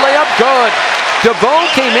inside, layup good. DeVoe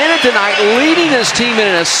came in tonight leading his team in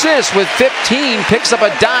an assist with 15, picks up a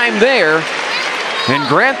dime there. And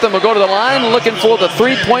Grantham will go to the line looking for the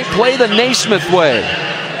three-point play the Naismith way.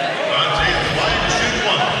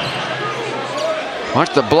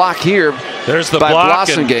 Watch the block here. There's the by block,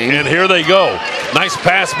 Blossom game. And here they go. Nice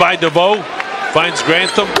pass by DeVoe. Finds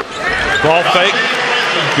Grantham. Ball fake.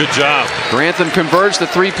 Good job. Grantham converts the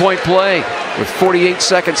three-point play with 48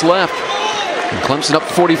 seconds left. And Clemson up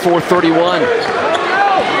 44-31.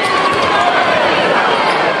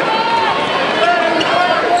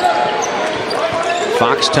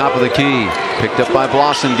 Fox top of the key. Picked up by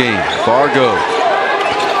Blossom game. Vargo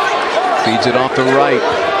feeds it off the right.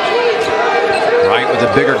 Right with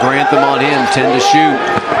a bigger Grantham on him. 10 to shoot.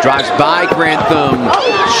 Drives by Grantham.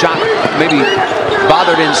 Shot maybe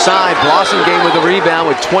bothered inside. Blossom game with the rebound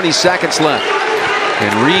with 20 seconds left.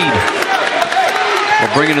 And Reed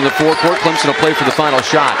will bring it in the forecourt. Clemson will play for the final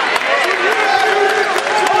shot.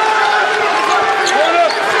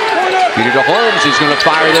 Feed it to Holmes. He's going to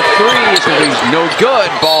fire the three. It's going to be no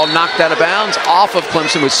good. Ball knocked out of bounds off of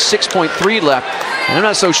Clemson with 6.3 left. And I'm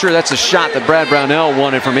not so sure that's a shot that Brad Brownell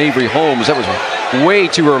wanted from Avery Holmes. That was way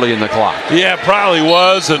too early in the clock. Yeah, probably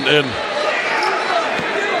was.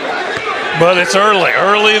 But it's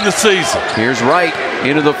early in the season. Here's Wright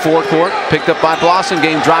into the forecourt. Picked up by Blossom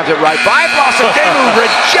game. Drives it right by Blossom game, who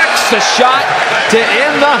rejects the shot to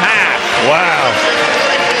end the half. Wow.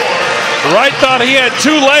 Wright thought he had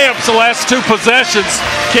 2 layups the last 2 possessions.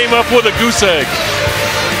 Came up with a goose egg.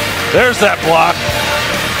 There's that block.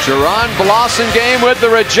 Deron Blossom game with the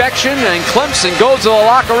rejection, and Clemson goes to the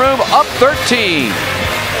locker room up 13.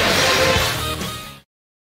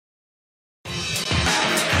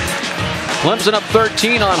 Clemson up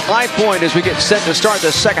 13 on High Point as we get set to start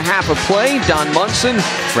the second half of play. Don Munson,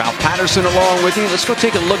 Ralph Patterson along with you. Let's go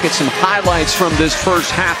take a look at some highlights from this first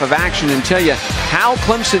half of action and tell you how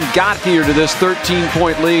Clemson got here to this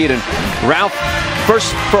 13-point lead. And Ralph, first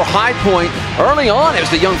for High Point, early on it was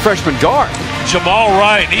the young freshman guard. Jamal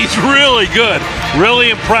Wright, he's really good, really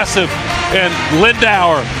impressive. And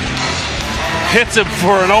Lindauer hits him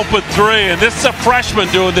for an open three. And this is a freshman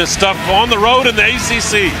doing this stuff on the road in the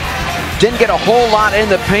ACC. Didn't get a whole lot in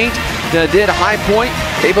the paint. Did High Point.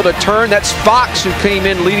 Able to turn. That's Fox who came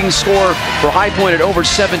in leading scorer for High Point at over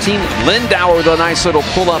 17. Lindauer with a nice little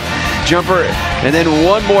pull-up jumper. And then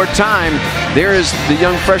one more time, there is the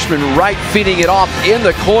young freshman Wright feeding it off in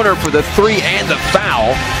the corner for the three and the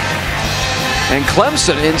foul. And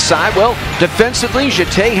Clemson inside, well, defensively,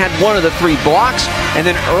 Jeté had one of the three blocks. And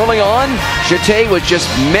then early on, Jeté was just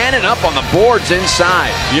manning up on the boards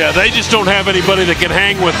inside. Yeah, they just don't have anybody that can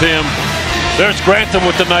hang with him. There's Grantham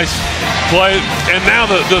with the nice play. And now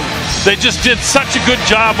they just did such a good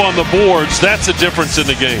job on the boards. That's the difference in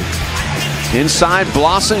the game. Inside,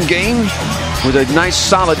 Blossomgame with a nice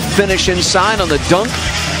solid finish inside on the dunk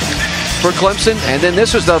for Clemson. And then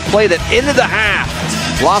this was the play that ended the half.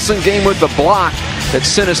 Blossomgame with the block that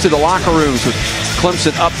sent us to the locker rooms with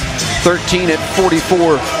Clemson up 13 at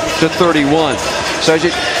 44-31. So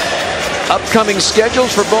upcoming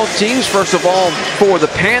schedules for both teams. First of all, for the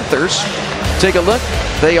Panthers, take a look.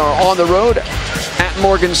 They are on the road at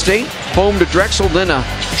Morgan State, home to Drexel, then a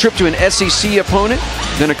trip to an SEC opponent,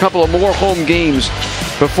 then a couple of more home games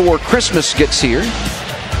before Christmas gets here.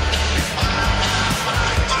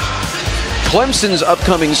 Clemson's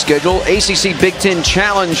upcoming schedule, ACC Big Ten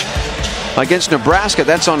Challenge against Nebraska.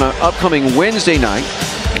 That's on an upcoming Wednesday night.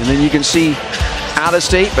 And then you can see out of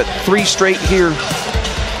state, but 3 straight here.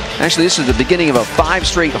 Actually, this is the beginning of a 5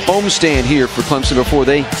 straight homestand here for Clemson before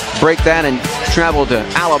they break that and travel to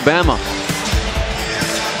Alabama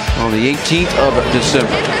on the 18th of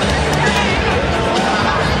December.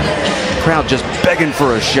 Crowd just begging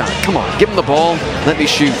for a shot. Come on, give them the ball. Let me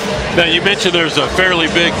shoot. Now, you mentioned there's a fairly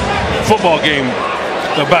big football game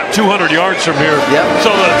about 200 yards from here. Yep.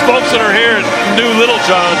 So the folks that are here at New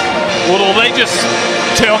Littlejohn, will they just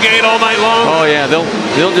tailgate all night long? Oh, yeah.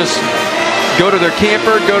 They'll just go to their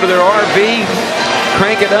camper, go to their RV,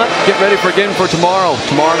 crank it up, get ready for tomorrow.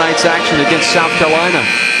 Tomorrow night's action against South Carolina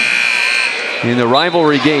in the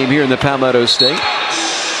rivalry game here in the Palmetto State.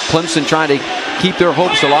 Clemson trying to keep their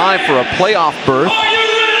hopes alive for a playoff berth.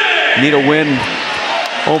 Need a win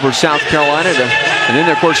over South Carolina. And then,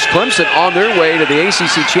 of course, Clemson on their way to the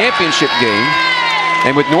ACC championship game.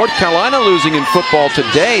 And with North Carolina losing in football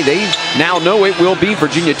today, they now know it will be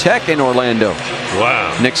Virginia Tech in Orlando.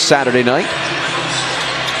 Wow. Next Saturday night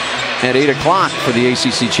at 8 o'clock for the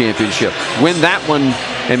ACC championship. Win that one,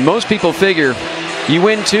 and most people figure you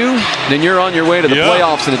win 2, then you're on your way to the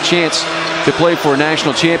playoffs and a chance to play for a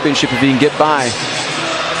national championship if you can get by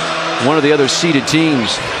one of the other seeded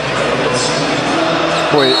teams.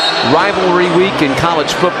 Boy, rivalry week in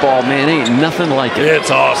college football, man, ain't nothing like it.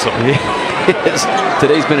 It's awesome.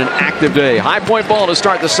 Today's been an active day. High Point ball to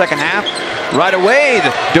start the second half. Right away,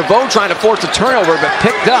 DeVoe trying to force a turnover, but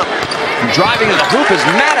picked up. Driving to the hoop is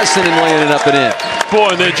Madison and laying it up and in.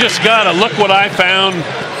 Boy, they just got to look what I found.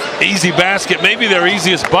 Easy basket, maybe their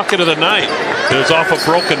easiest bucket of the night. It was off a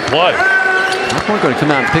broken play. High Point going to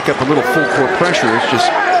come out and pick up a little full court pressure. It's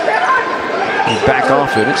just back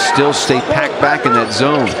off it. It still stay packed back in that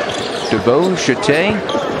zone. DeVoe, Jeté,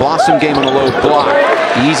 Blossomgame on a low block.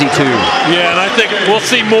 Easy 2. Yeah, and I think we'll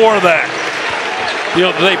see more of that. You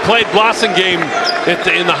know, they played Blossomgame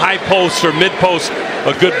in the high post or mid post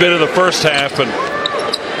a good bit of the first half, and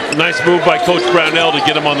nice move by Coach Brownell to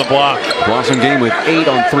get him on the block. Blossomgame with 8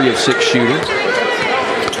 on 3 of 6 shooting.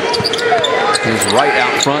 He's right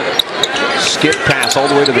out front. Skip pass all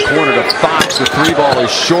the way to the corner to Fox. The 3 ball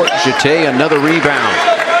is short. Jeté another rebound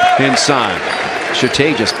inside.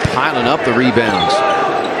 Jeté just piling up the rebounds.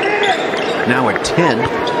 Now at 10.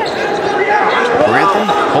 Grantham,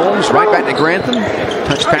 Holmes right back to Grantham.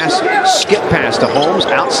 Touch pass, skip pass to Holmes.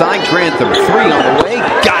 Outside Grantham. 3 on the way.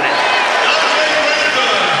 Got it.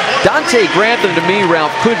 Dante Grantham, to me,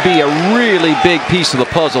 Ralph, could be a really big piece of the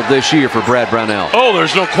puzzle this year for Brad Brownell. Oh,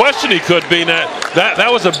 there's no question he could be. That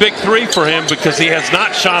was a big 3 for him because he has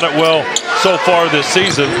not shot it well so far this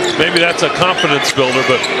season. Maybe that's a confidence builder,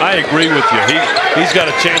 but I agree with you. He's got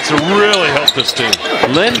a chance to really help this team.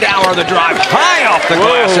 Lindauer the drive high off the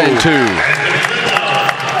glass and 2.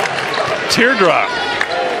 Teardrop.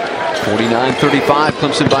 49-35,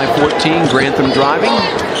 Clemson by 14. Grantham driving.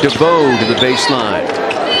 DeVoe to the baseline.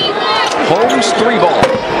 Holmes 3 ball.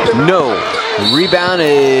 No. Rebound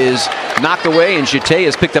is knocked away, and Jete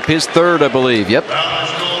has picked up his third, I believe. Yep.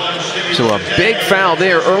 So a big foul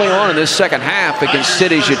there early on in this second half against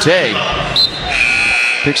City Jete.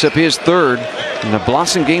 Picks up his third. And the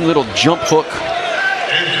Blasingame little jump hook.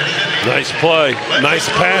 Nice play. Nice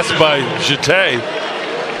pass by Jete.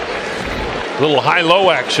 Little high-low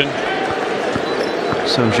action.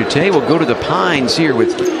 So Jete will go to the Pines here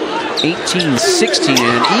with 18-16 and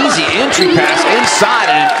an easy entry pass inside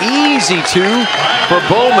and an easy two for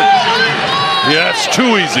Bowman. Yeah, it's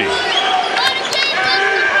too easy.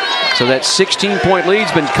 So that 16-point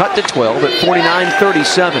lead's been cut to 12 at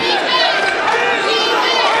 49-37.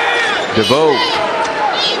 DeVoe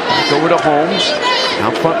back over to Holmes.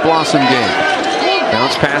 Out front, Blasingame.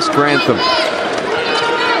 Bounce past Grantham.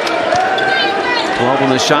 12 on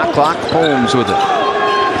the shot clock. Holmes with it.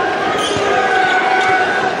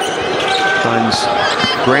 Finds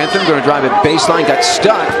Grantham, going to drive it baseline, got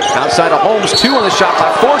stuck outside of Holmes. 2 on the shot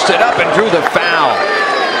clock, forced it up and drew the foul.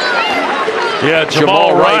 Yeah,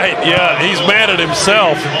 Jamal Wright. Yeah, he's mad at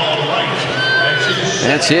himself.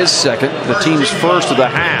 That's his second, the team's first of the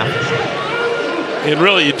half. And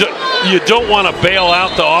really, you don't want to bail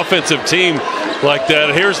out the offensive team like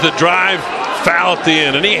that. Here's the drive, foul at the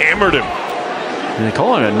end, and he hammered him. And they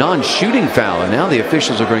call it a non-shooting foul, and now the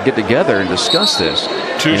officials are going to get together and discuss this.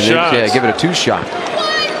 2 shots. Yeah, give it a 2-shot.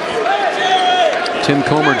 Tim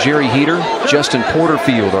Comer, Jerry Heater, Justin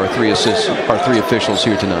Porterfield are three officials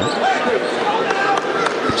here tonight.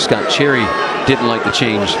 Scott Cherry didn't like the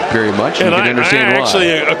change very much, and you can understand why. I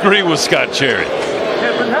actually agree with Scott Cherry.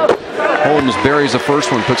 Holmes buries the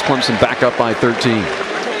first one, puts Clemson back up by 13.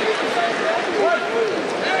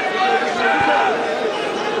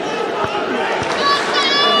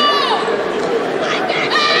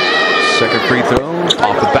 Second free throw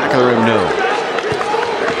off the back of the rim, no.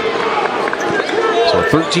 So a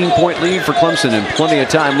 13-point lead for Clemson and plenty of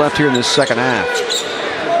time left here in this second half.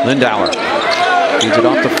 Lindauer feeds it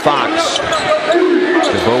off to Fox.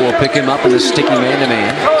 DeVoe will pick him up in the sticky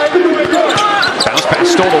man-to-man. Bounce pass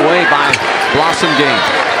stole away by Blasingame.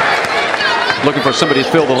 Looking for somebody to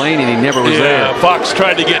fill the lane, and he never was there. Fox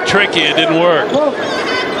tried to get tricky. It didn't work.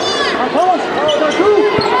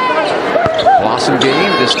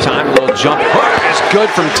 Blasingame, this time a little jump hook is good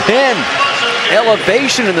from 10.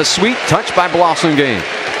 Elevation and the sweet touch by Blasingame.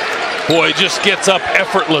 Boy, he just gets up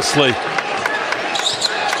effortlessly.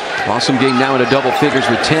 Blasingame now into double figures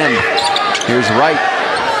with 10. Here's Wright.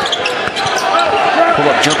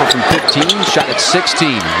 Pull-up jumper from 15, shot at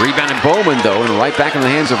 16. Rebounded Bowman, though, and right back in the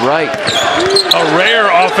hands of Wright. A rare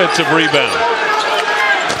offensive rebound.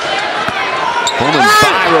 Bowman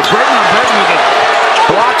by Roberton. Roberton with it.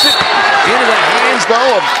 Blocks it into the hands,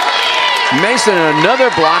 though, of Mason. And another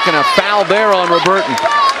block and a foul there on Roberton.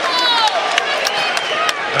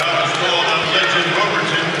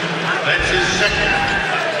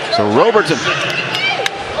 So Robertson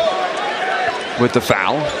with the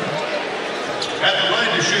foul. At the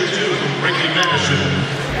line to shoot two, Ricky Madison.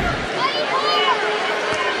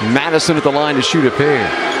 Madison at the line to shoot a pair.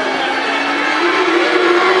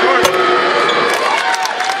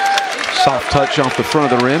 Soft touch off the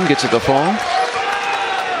front of the rim, gets it to fall.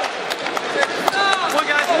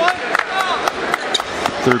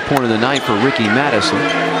 Third point of the night for Ricky Madison.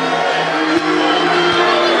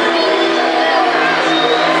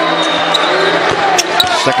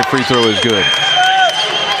 Second free throw is good.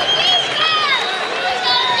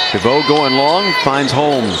 DeVoe going long, finds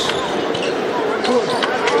Holmes.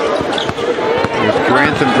 Here's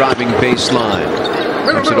Grantham driving baseline.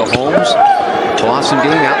 Gives it to Holmes.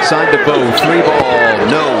 Blasingame outside DeVoe. 3-ball,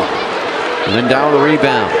 no. Lindauer the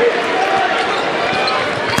rebound.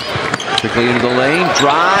 Quickly into the lane,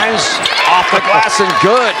 drives off the glass and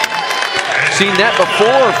good. Seen that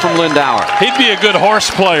before from Lindauer. He'd be a good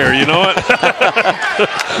horse player, you know it.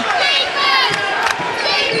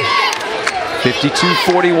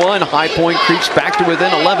 52-41. High Point creeps back to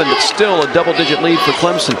within 11, but still a double-digit lead for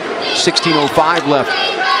Clemson. 16:05 left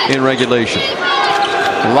in regulation.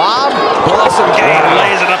 Lob, Blasingame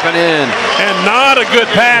lays it up and in. And not a good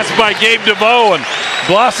pass by Gabe DeVoe. And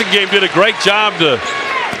Blasingame did a great job to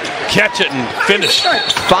catch it and finish.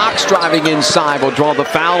 Fox driving inside will draw the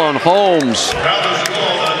foul on Holmes.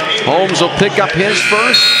 Holmes will pick up his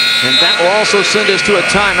first, and that will also send us to a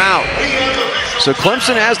timeout. So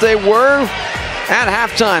Clemson, as they were at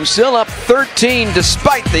halftime, still up 13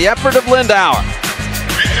 despite the effort of Lindauer.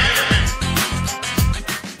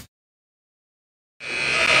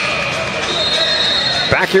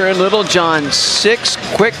 Back here in Littlejohn, 6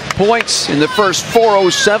 quick points in the first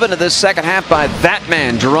 4:07 of this second half by that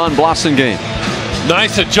man, Jaron Blasingame.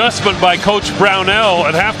 Nice adjustment by Coach Brownell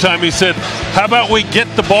at halftime. He said, how about we get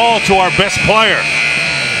the ball to our best player?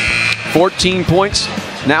 14 points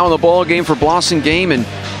now in the ball game for Blossomgame, and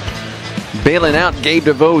bailing out Gabe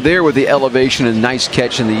DeVoe there with the elevation and nice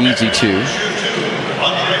catch in the easy two.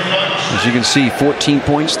 As you can see, 14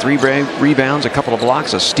 points, 3 rebounds, a couple of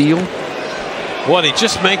blocks, a steal. Well, he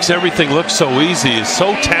just makes everything look so easy. He's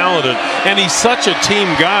so talented, and he's such a team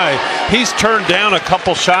guy. He's turned down a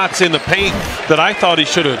couple shots in the paint that I thought he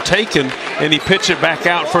should have taken, and he pitched it back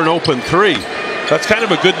out for an open 3. That's kind of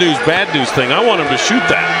a good news, bad news thing. I want him to shoot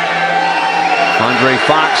that. Andre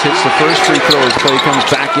Fox hits the first free throw as Clay comes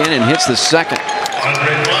back in and hits the second.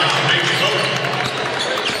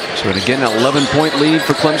 So again, an 11-point lead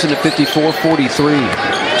for Clemson at 54-43.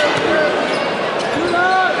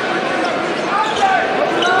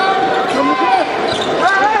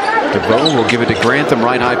 DeVoe will give it to Grantham,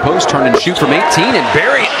 right high post, turn and shoot from 18 and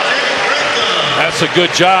bury it. That's a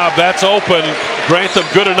good job. That's open. Grantham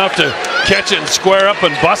good enough to catch it and square up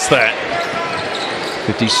and bust that.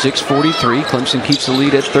 56-43. Clemson keeps the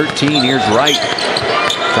lead at 13. Here's Wright.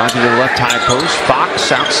 Drive to the left high post. Fox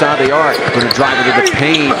outside the arc. Going to drive it to the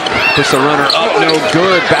paint. Puts the runner up. No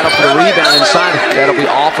good. Battle for the rebound inside. That'll be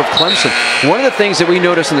off of Clemson. One of the things that we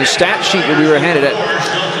noticed in the stat sheet when we were headed at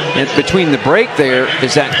between the break there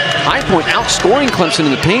is that High Point outscoring Clemson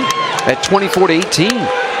in the paint at 24-18.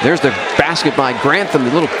 There's the basket by Grantham.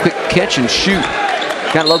 The little quick catch and shoot.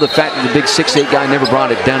 Gotta love the fact that the big 6'8" guy never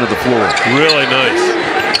brought it down to the floor. Really nice.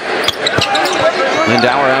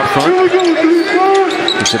 Lindauer out front.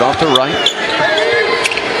 Gets it off to Wright.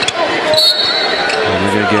 And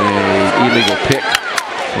we're going to get an illegal pick,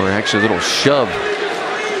 or actually a little shove.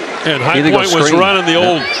 And High Point was running the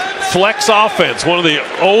old flex offense, one of the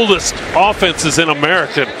oldest offenses in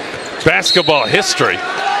American basketball history.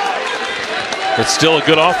 It's still a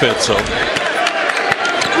good offense, though.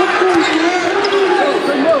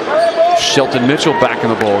 Shelton Mitchell back in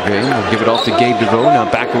the ball game. We'll give it off to Gabe DeVoe. Now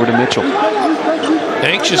back over to Mitchell.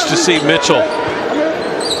 Anxious to see Mitchell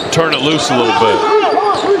turn it loose a little bit.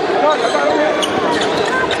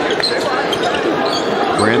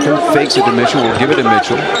 Grantham fakes it to Mitchell. We'll give it to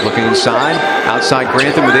Mitchell. Looking inside. Outside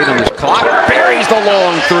Grantham with 8 on his clock. Buries the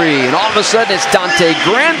long 3. And all of a sudden it's Dante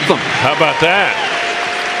Grantham. How about that?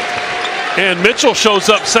 And Mitchell shows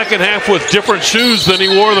up second half with different shoes than he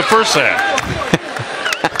wore the first half.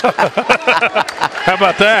 How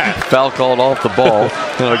about that? Foul called off the ball.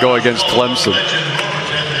 It'll go against Clemson.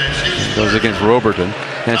 Goes against Roberton.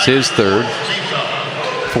 That's his third.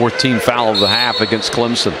 14th foul of the half against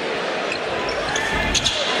Clemson.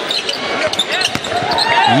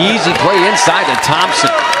 Easy play inside to Thompson.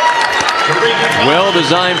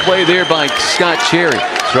 Well-designed play there by Scott Cherry.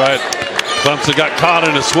 That's right. Clemson got caught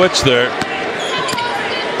in a switch there.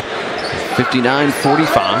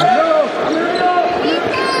 59-45.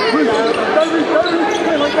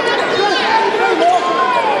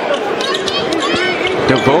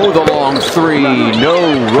 DeVoe the long 3. No.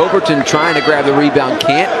 Roberton trying to grab the rebound.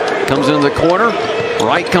 Can't. Comes into the corner.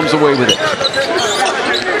 Wright comes away with it.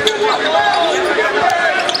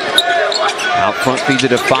 Out front feeds it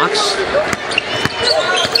to Fox.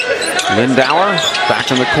 Lindauer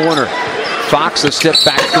back in the corner. Fox a step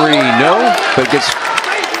back 3. No. But gets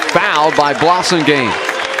fouled by Blossomgame.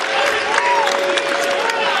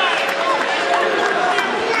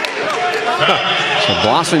 So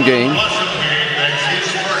Blossomgame,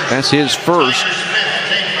 that's his first.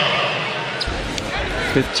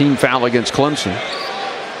 15 foul against Clemson.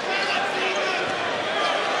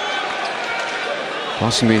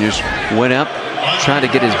 Blossomgame just went up, trying to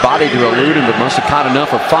get his body to elude him, but must have caught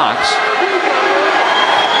enough of Fox.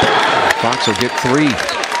 Fox will get 3.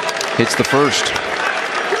 Hits the first.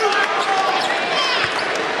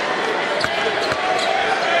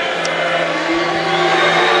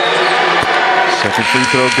 Second free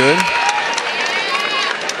throw good.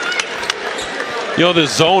 You know,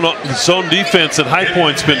 this zone defense that High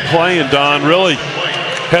Point's been playing, Don, really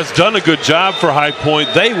has done a good job for High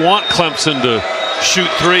Point. They want Clemson to shoot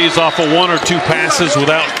threes off of 1 or 2 passes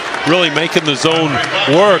without really making the zone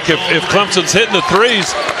work. If Clemson's hitting the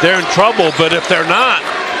threes, they're in trouble. But if they're not,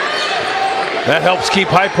 that helps keep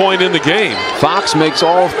High Point in the game. Fox makes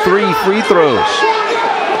all 3 free throws.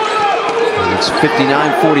 It's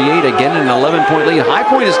 59-48, again an 11-point lead. High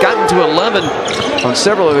Point has gotten to 11 on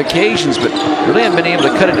several occasions, but really haven't been able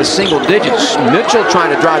to cut it to single digits. Mitchell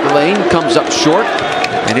trying to drive the lane, comes up short.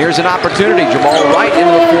 And here's an opportunity. Jamal Wright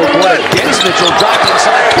into the forecourt against Mitchell. Dropped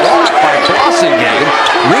inside, blocked by Blossomgame.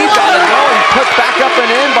 Rebound and go, and put back up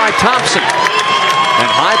and in by Thompson. And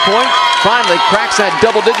High Point finally cracks that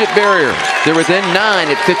double-digit barrier. They're within 9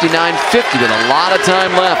 at 59-50 with a lot of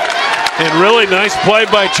time left. And really nice play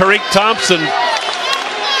by Tariq Thompson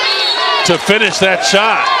to finish that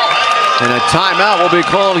shot. And a timeout will be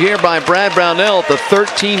called here by Brad Brownell at the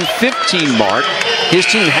 13-15 mark. His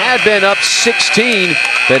team had been up 16,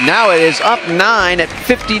 but now it is up 9 at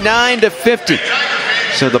 59-50.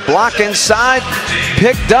 So the block inside,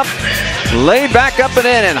 picked up, laid back up and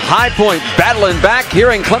in, and High Point battling back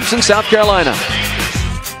here in Clemson, South Carolina.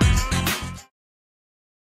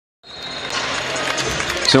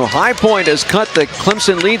 So High Point has cut the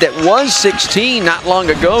Clemson lead that was 16 not long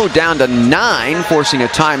ago down to 9, forcing a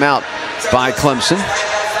timeout by Clemson.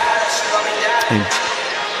 And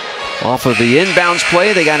off of the inbounds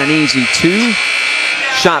play, they got an easy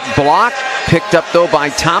 2-shot block. Picked up, though, by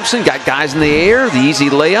Thompson. Got guys in the air, the easy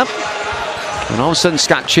layup. And all of a sudden,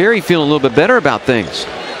 Scott Cherry feeling a little bit better about things.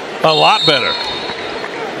 A lot better.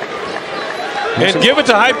 And give it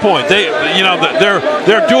to High Point.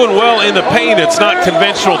 They're doing well in the paint. It's not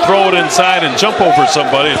conventional throw it inside and jump over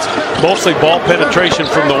somebody. It's mostly ball penetration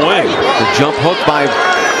from the wing. The jump hook by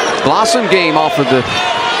Blossom Game off of the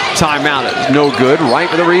timeout. It was no good. Right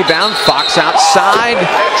for the rebound. Fox outside.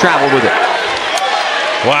 Travel with it.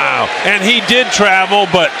 Wow. And he did travel,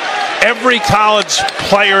 but every college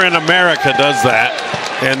player in America does that.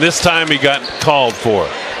 And this time he got called for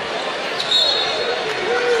it.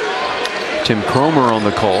 Tim Cromer on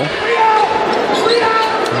the call.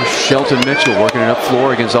 Shelton Mitchell working it up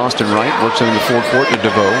floor against Austin Wright. Works it in the forecourt to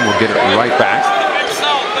DeVoe. We'll get it right back.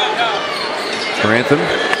 Grantham.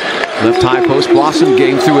 Left high post. Blossom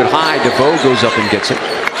Game threw it high. DeVoe goes up and gets it.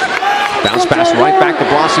 Bounce pass right back to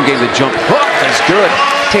Blossom Game. The jump hook is good.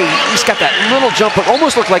 Okay, he's got that little jump hook.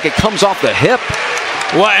 Almost looks like it comes off the hip.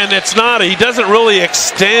 Well, and it's not. He doesn't really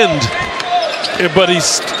extend. But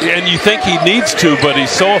and you think he needs to, but he's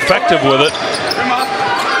so effective with it.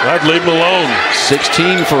 I'd leave him alone.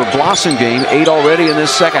 16 for Blossom Game, 8 already in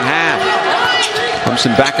this second half.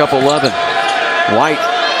 Clemson back up 11. White,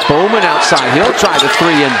 Bowman outside. He'll try the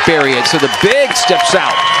 3 and bury it. So the big steps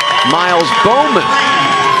out. Miles Bowman.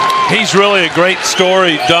 He's really a great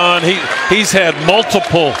story, Don. He's had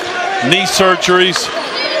multiple knee surgeries.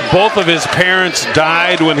 Both of his parents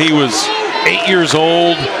died when he was 8 years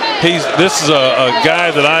old. This is a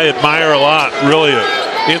guy that I admire a lot. Really an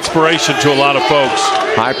inspiration to a lot of folks.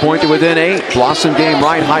 High Point to within 8. Blossom Game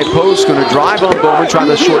right high post. Going to drive on Bowman. Try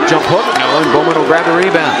the short jump hook. No, and Bowman will grab the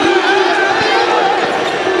rebound.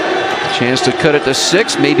 Chance to cut it to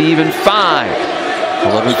 6, maybe even 5.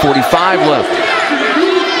 11:45 left.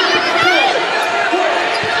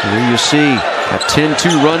 And there you see a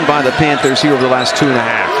 10-2 run by the Panthers here over the last 2.5.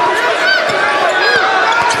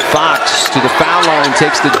 Fox to the foul line,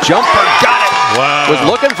 takes the jumper, got it. Wow. Was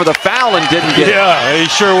looking for the foul and didn't get it. Yeah, he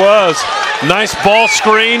sure was. Nice ball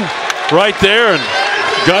screen right there and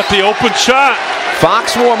got the open shot.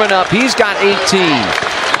 Fox warming up, he's got 18.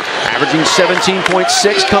 Averaging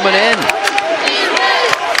 17.6 coming in.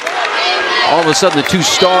 All of a sudden the 2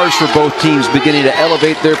 stars for both teams beginning to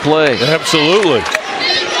elevate their play. Absolutely.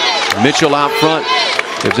 Mitchell out front.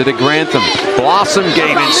 Gives it to Grantham. Blossom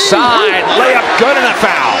Game inside. Layup good and a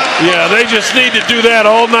foul. Yeah, they just need to do that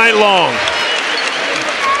all night long.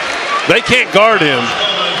 They can't guard him.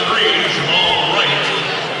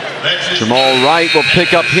 Jamal Wright will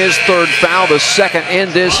pick up his 3rd foul, the 2nd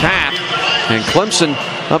in this half. And Clemson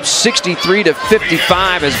up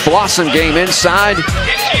 63-55 as Blossom Game inside.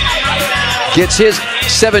 Gets his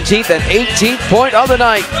 17th and 18th point of the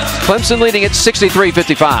night. Clemson leading at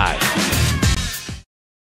 63-55.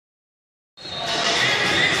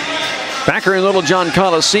 Back here in Littlejohn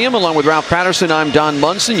Coliseum, along with Ralph Patterson, I'm Don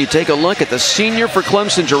Munson. You take a look at the senior for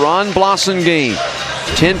Clemson, Jerron Blossom Game.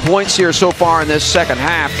 10 points here so far in this second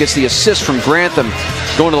half. Gets the assist from Grantham.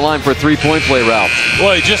 Going to the line for a 3-point play, Ralph.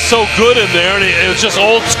 Well, he's just so good in there, and it was just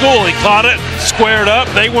old school. He caught it, squared up.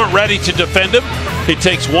 They weren't ready to defend him. He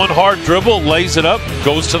takes one hard dribble, lays it up,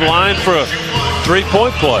 goes to the line for a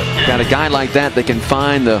 3-point play. Got a guy like that can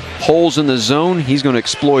find the holes in the zone. He's going to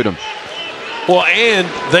exploit them. Well, and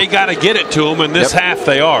they got to get it to him. In this half,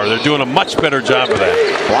 they are. They're doing a much better job of that.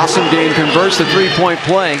 Blossom Game converts the 3-point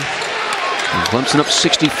play. And Clemson up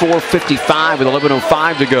 64-55 with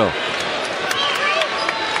 11:05 to go.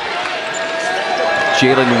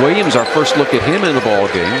 Jalen Williams, our first look at him in the ball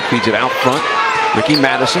game. Feeds it out front. Ricky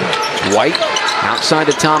Madison. White outside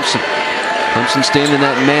to Thompson. Clemson standing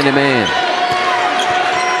that man-to-man.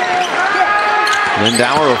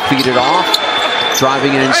 Lindauer will feed it off.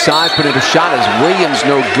 Driving it inside, putting a shot as Williams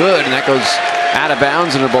no good, and that goes out of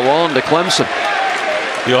bounds and it belonged to Clemson.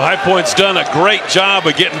 You know, High Point's done a great job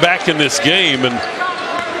of getting back in this game, and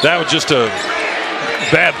That was just a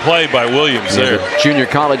bad play by Williams there. The junior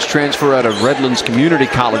college transfer out of Redlands Community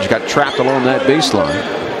College got trapped along that baseline.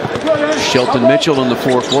 Shelton Mitchell in the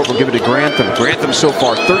forecourt will give it to Grantham. Grantham so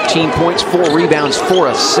far 13 points, 4 rebounds, 4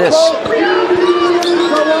 assists.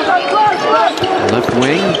 Left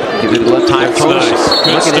wing, give it to left high post.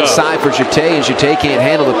 Nice. Looking inside for Jete, and Jete can't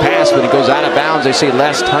handle the pass, but it goes out of bounds. They say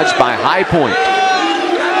last touch by High Point.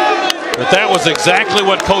 But that was exactly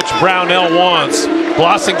what Coach Brownell wants.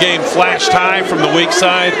 Blossomgame flashed high from the weak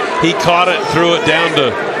side. He caught it, threw it down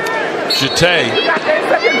to Jete.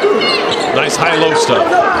 Nice high-low stuff.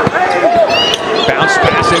 Bounce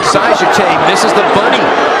pass inside. Jete misses the bunny.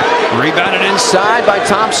 Rebounded inside by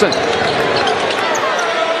Thompson.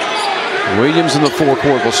 Williams in the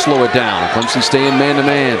forecourt will slow it down. Clemson staying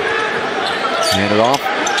man-to-man. Hand it off.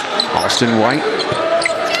 Austin White.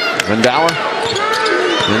 Lindauer.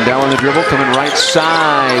 Lindauer in the dribble, coming right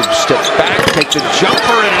side. Step back, take the jumper,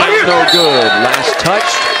 and that's no good. Last touch.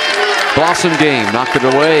 Blossomgame knocked it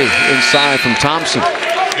away inside from Thompson.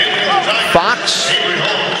 Fox,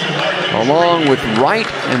 along with Wright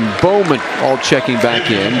and Bowman, all checking back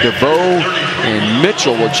in. DeVoe and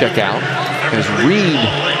Mitchell will check out as Reed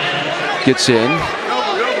gets in.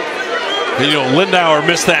 You know, Lindauer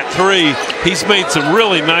missed that 3. He's made some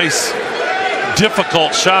really nice,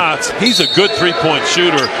 difficult shots. He's a good three-point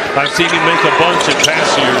shooter. I've seen him make a bunch in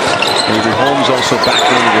past years. Avery Holmes also back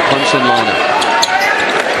into the Clemson lineup.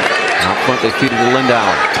 Out front, they feed it to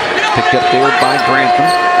Lindauer. Picked up there by Grantham.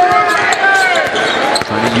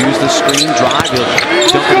 Trying to use the screen drive. He'll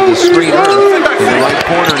dump it to the screener. In the right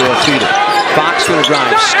corner, they'll feed it. Fox going to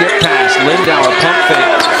drive. Skip pass. Lindauer pump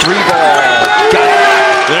fake. 3-ball. Got it.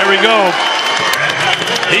 There we go.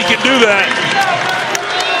 He can do that.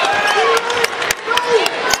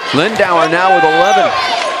 Lindauer now with 11.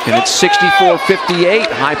 And it's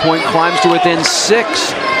 64-58. High Point climbs to within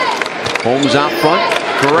 6. Holmes out front.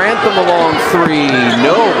 Grantham along 3.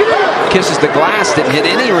 No. Kisses the glass. Didn't hit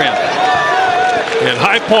any rim. And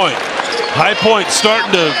High Point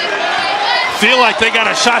starting to feel like they got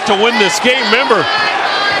a shot to win this game. Remember,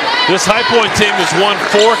 this High Point team has won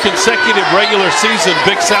 4 consecutive regular season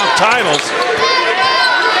Big South titles.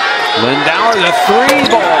 Lindauer, the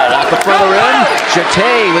 3-ball off the front of the rim.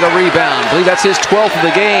 Jete with a rebound. I believe that's his 12th of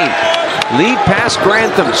the game. Lead pass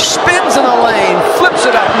Grantham. Spins in the lane. Flips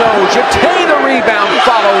it up. No. Jete the rebound.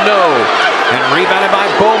 Follow. No. And rebounded by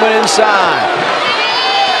Bowman inside.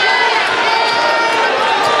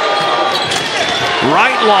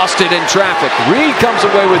 Wright lost it in traffic. Reed comes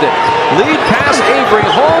away with it. Lead pass Avery.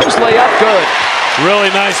 Holmes layup good.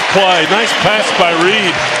 Really nice play. Nice pass by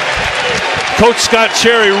Reed. Coach Scott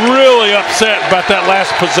Cherry really upset about that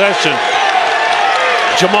last possession.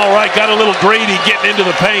 Jamal Wright got a little greedy getting into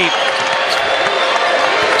the paint.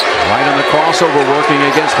 Right on the crossover, working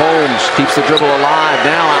against Holmes. Keeps the dribble alive.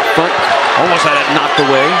 Now out front. Almost had it knocked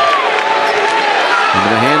away. Into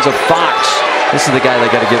the hands of Fox. This is the guy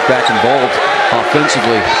they got to get back involved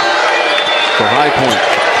offensively for High Point.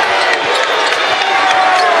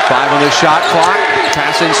 5 on the shot clock.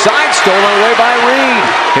 Pass inside, stolen away by Reed.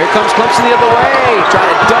 Here comes Clemson the other way. Trying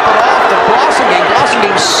to dump it off to Blossomgame.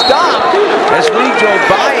 Blossomgame stopped as Reed drove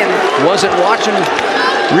by and wasn't watching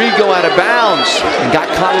Reed go out of bounds and got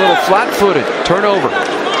caught a little flat-footed. Turnover.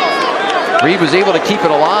 Reed was able to keep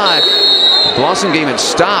it alive. Blossomgame had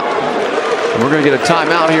stopped. And we're going to get a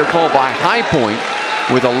timeout here called by High Point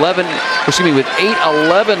with 8:11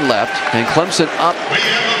 left, and Clemson up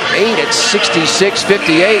 8 at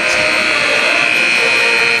 66-58.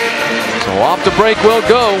 So off the break we'll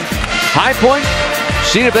go. High Point,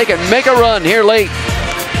 seeing if they can make a run here late.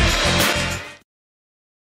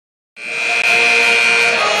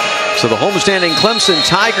 So the homestanding Clemson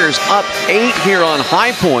Tigers up 8 here on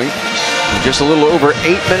High Point. Just a little over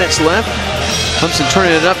 8 minutes left. Clemson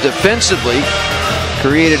turning it up defensively.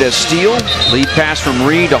 Created a steal. Lead pass from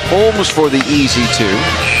Reed to Holmes for the easy 2.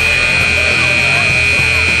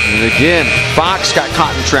 And again, Fox got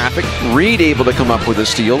caught in traffic. Reed able to come up with a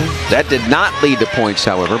steal. That did not lead to points,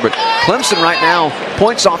 however. But Clemson right now,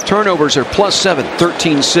 points off turnovers are +7,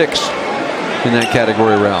 13-6 in that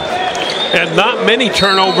category, Ralph. And not many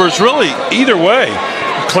turnovers really either way.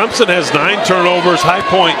 Clemson has 9 turnovers, High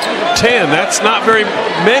Point 10. That's not very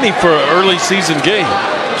many for an early season game.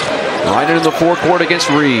 Right into the forecourt against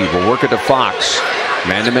Reed. We'll work it to Fox.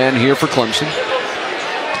 Man-to-man here for Clemson.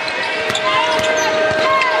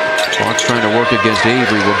 Fox trying to work against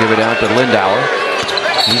Avery. We'll give it out to Lindauer.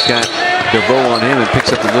 He's got DeVoe on him and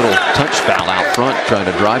picks up the little touch foul out front, trying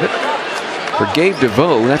to drive it. For Gabe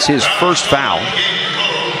DeVoe, that's his first foul.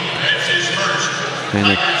 And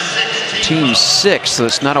the team's 6th, so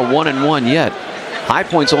it's not a 1-and-1 yet. High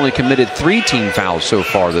Point's only committed 3 team fouls so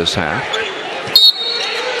far this half.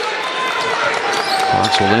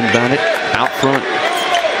 Fox will inbound it out front.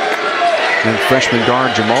 Then freshman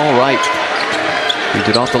guard Jamal Wright. He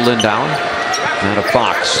did off the Lindauer. Now to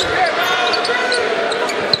Fox.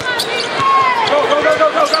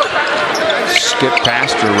 Skip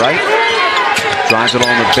pass to Wright. Drives it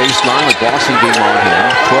on the baseline with Blossingame on him.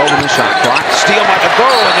 12 on the shot clock. Steal by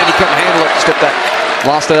DeVoe, and then he couldn't handle it. Stepped that.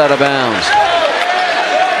 Lost it out of bounds.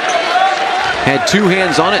 Had 2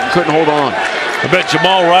 hands on it and couldn't hold on. I bet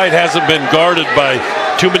Jamal Wright hasn't been guarded by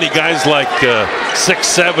too many guys like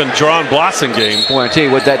 6'7" John Blossingame. Boy, I tell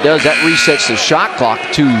you what that does. That resets the shot clock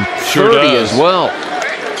to 30 as well.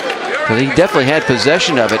 But he definitely had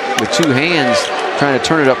possession of it with 2 hands, trying to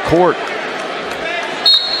turn it up court.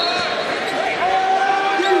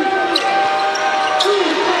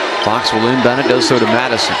 Fox will inbound it, does so to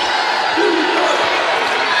Madison.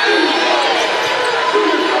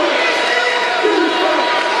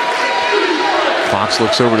 Fox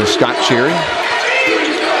looks over to Scott Cherry.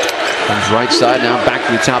 Comes right side now, back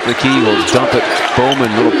to the top of the key. Will dump it.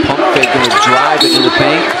 Bowman, little pump fake, going to drive it in the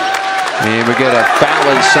paint. And we get a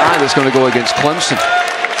foul inside that's going to go against Clemson.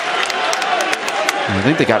 And I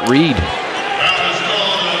think they got Reed.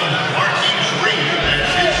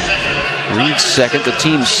 Reed's second, the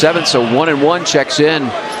team's 7th, so 1-1 checks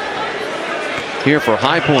in here for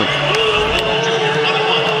High Point.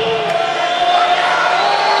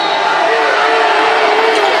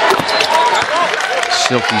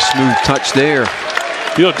 Silky smooth touch there.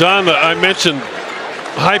 You know, Don, I mentioned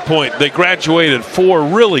High Point. They graduated 4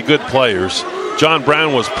 really good players. John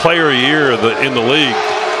Brown was Player of the Year in the league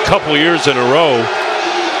a couple years in a row.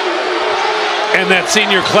 And that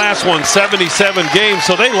senior class won 77 games,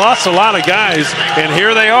 so they lost a lot of guys. And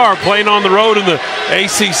here they are playing on the road in the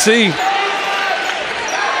ACC.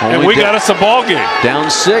 And we got us a ball game.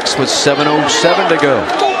 Down 6 with 7:07 to go.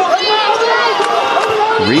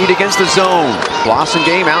 Reed against the zone.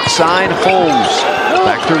 Blossingame outside. Holmes.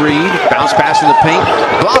 Back to Reed. Bounce pass in the paint.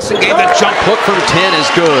 Blossingame, the jump hook from 10 is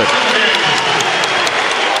good.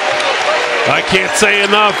 I can't say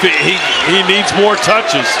enough. He needs more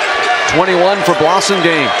touches. 21 for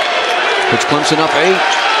Blossingame. Puts Clemson up 8.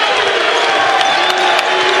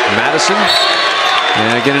 Madison.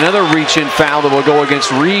 And again, another reach-in foul that will go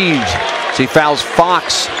against Reed. He fouls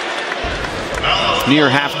Fox near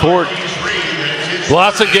half court.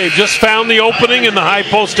 Blossingame just found the opening in the high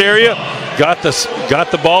post area. Got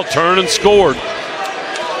the ball turned and scored.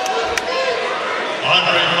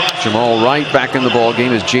 Jamal Wright back in the ball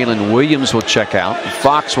game as Jalen Williams will check out.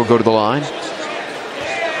 Fox will go to the line.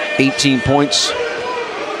 18 points,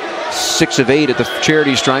 6 of 8 at the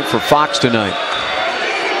charity stripe for Fox tonight.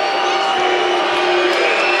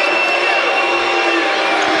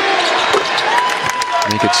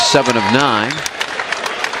 Make it 7 of 9.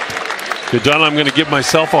 Good, Don, I'm going to give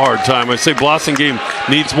myself a hard time. I say Blossingame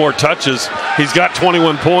needs more touches. He's got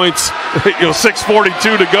 21 points,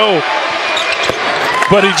 6:42 to go.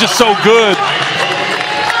 But he's just so good.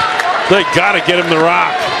 They got to get him the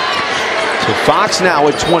rock. So Fox now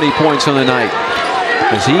with 20 points on the night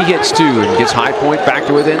as he hits 2 and gets High Point back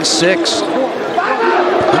to within 6.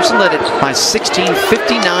 Clemson led it by 16,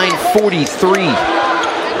 59-43.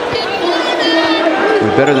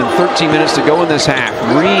 With better than 13 minutes to go in this half.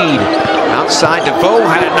 Reed outside DeVoe,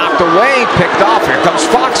 had it knocked away, picked off. Here comes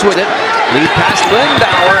Fox with it. Lead past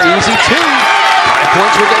Lindauer, easy 2. High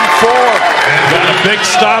Point's within 4. Got a big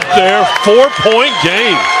stop there, 4-point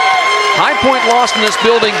game. High Point lost in this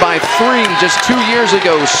building by 3 just 2 years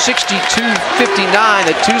ago, 62-59.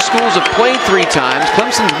 The 2 schools have played 3 times.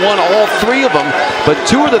 Clemson's won all 3 of them, but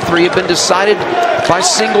 2 of the 3 have been decided by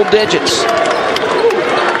single digits.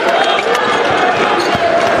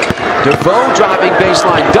 DeVoe driving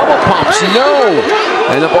baseline, double pumps, no!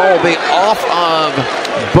 And the ball will be off of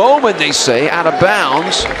Bowman, they say, out of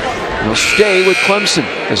bounds. He'll stay with Clemson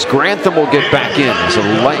as Grantham will get back in. There's a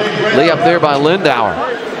layup there by Lindauer.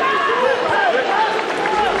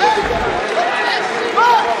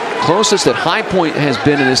 Closest that High Point has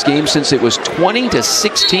been in this game since it was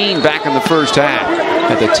 20-16 back in the first half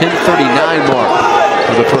at the 10:39 mark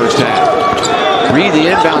of the first half. Reed the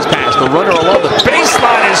inbounds pass, the runner along the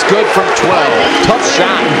baseline is good from 12. Tough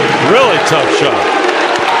shot. Really tough shot.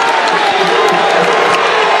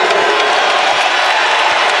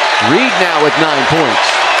 Reed now with 9 points.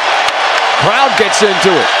 Crowd gets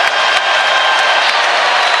into it.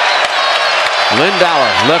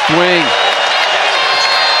 Lindauer, left wing.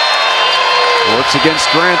 Works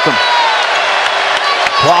against Grantham.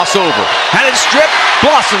 Crossover. Had it stripped.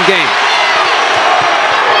 Blossingame.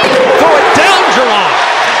 Throw it down, Jerron.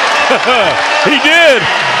 He did.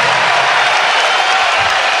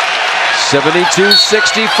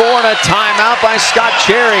 72-64 and a timeout by Scott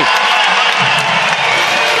Cherry.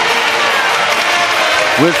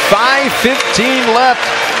 With 5:15 left,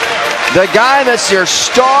 the guy that's their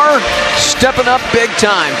star stepping up big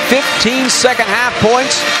time. 15 second half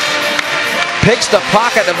points. Picks the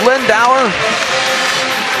pocket of Lindauer.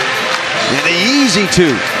 And the easy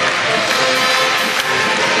two.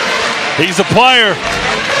 He's a player.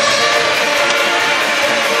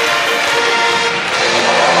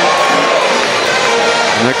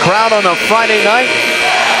 And the crowd on a Friday night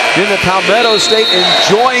in the Palmetto State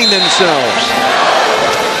enjoying themselves.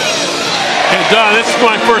 And Don, this is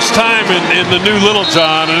my first time in the new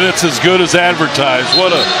Littlejohn, and it's as good as advertised.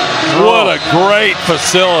 What a great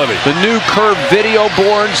facility. The new curved video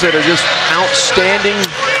boards that are just outstanding.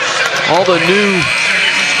 All the new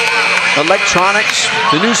electronics,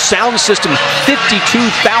 the new sound system,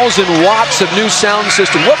 52,000 watts of new sound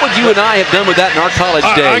system. What would you and I have done with that in our college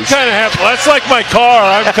days? I kind of have. That's like my car.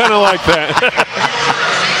 I'm kind of like that.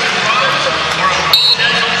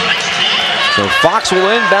 So Fox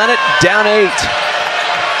will inbound it, down 8.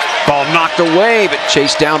 Ball knocked away, but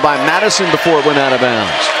chased down by Madison before it went out of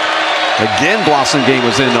bounds. Again, Blossomgame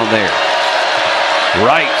was in on there.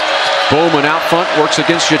 Right. Bowman out front, works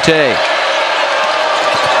against Jete.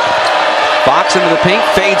 Fox into the paint,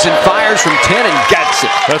 fades and fires from 10 and gets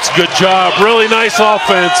it. That's a good job. Really nice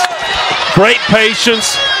offense. Great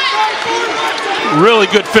patience. Really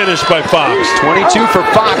good finish by Fox. 22 for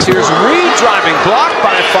Fox. Here's Reed driving, blocked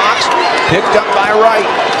by Fox, picked up by Wright.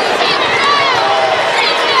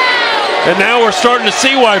 And now we're starting to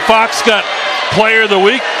see why Fox got Player of the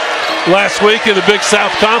Week last week in the Big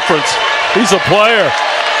South Conference. He's a player.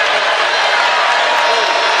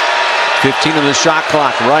 15 on the shot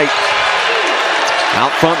clock. Wright.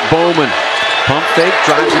 Out front, Bowman. Pump fake,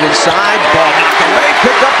 drives it inside. Ball knocked away,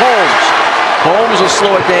 picked up Holmes. Holmes will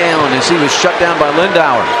slow it down as he was shut down by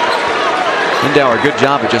Lindauer. Lindauer, good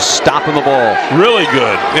job of just stopping the ball. Really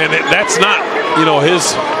good. And that's not,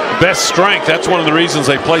 his best strength. That's one of the reasons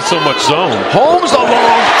they play so much zone. Holmes, a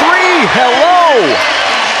long three. Hello.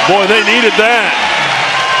 Boy, they needed that.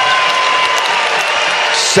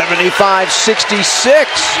 75-66.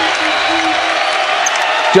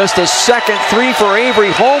 Just a second three for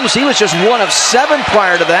Avery Holmes. He was just 1 of 7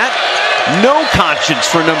 prior to that. No conscience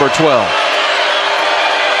for number 12.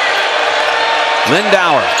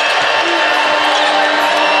 Lindauer.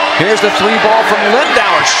 Here's the 3 ball from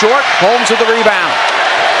Lindauer. Short. Holmes with the rebound.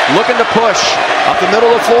 Looking to push. Up the middle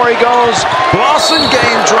of the floor he goes.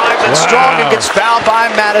 Blossomgame drives it strong and gets fouled by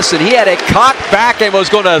Madison. He had it cocked back and was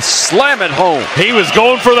going to slam it home. He was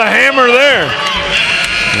going for the hammer there.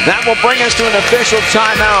 That will bring us to an official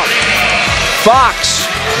timeout. Fox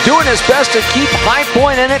doing his best to keep High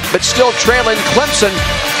Point in it, but still trailing Clemson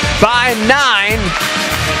by 9.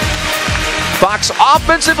 Fox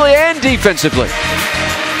offensively and defensively.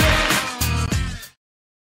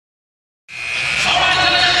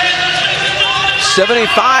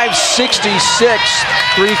 (75-66),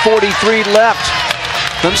 3:43 left.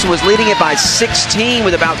 Clemson was leading it by 16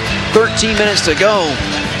 with about 13 minutes to go.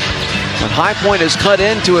 But High Point has cut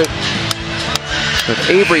into it with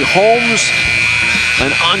Avery Holmes,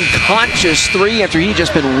 an unconscious 3 after he'd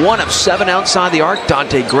just been 1 of 7 outside the arc.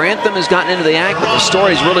 Dante Grantham has gotten into the act, but the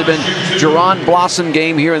story's really been Jerron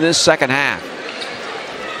Blossomgame here in this second half.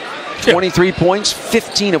 23 points,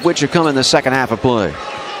 15 of which have come in the second half of play.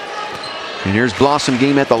 And here's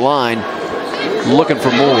Blossomgame at the line, looking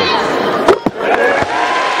for more.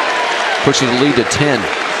 Pushing the lead to 10.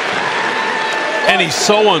 And he's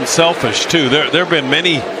so unselfish too. There have been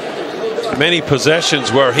many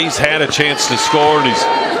possessions where he's had a chance to score and he's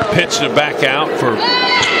pitched it back out for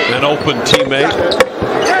an open teammate.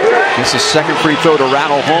 It's a second free throw to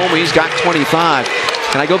rattle home. He's got 25.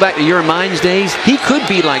 Can I go back to your Mines days? He could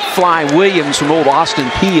be like Fly Williams from old Austin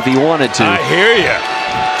Peay if he wanted to. I hear you.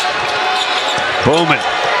 Bowman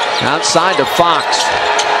outside to Fox.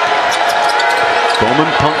 Bowman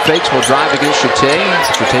pump fakes, will drive against Jete.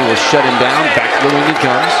 Jete will shut him down. Back to the wing he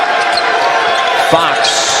comes. Fox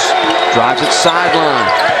drives it sideline.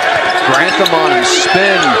 Grantham on him.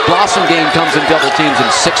 Spin. Blossomgame comes in double teams and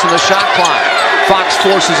 6 on the shot clock. Fox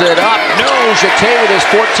forces it up. No. Jete with his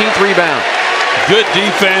 14th rebound. Good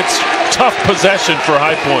defense. Tough possession for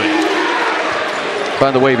High Point. By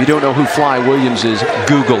the way, if you don't know who Fly Williams is,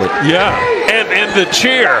 Google it. Yeah. And the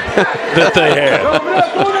cheer that they had.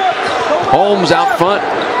 Holmes out front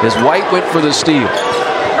as White went for the steal.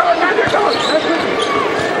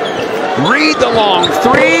 Reed the long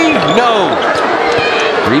 3. No.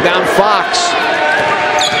 Rebound Fox.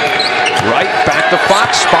 Right back to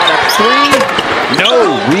Fox. Spot up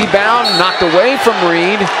Knocked away from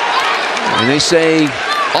Reed. And they say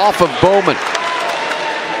off of Bowman.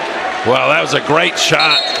 Well, that was a great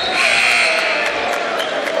shot.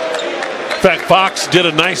 In fact, Fox did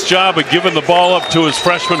a nice job of giving the ball up to his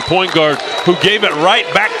freshman point guard, who gave it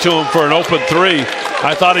right back to him for an open three.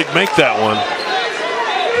 I thought he'd make that one.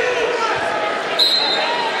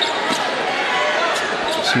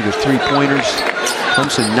 See the three-pointers.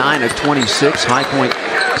 Clemson 9 of 26. High Point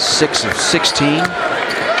 6 of 16.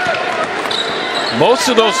 Most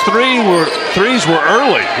of those threes were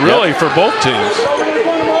early, really, for both teams.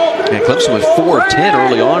 And Clemson was 4 of 10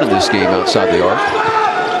 early on in this game outside the arc.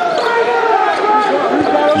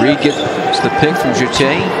 Reed gets the pick from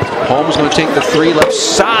Jeté. Holmes going to take the three left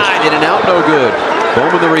side, in and out, no good.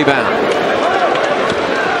 Bowman the rebound.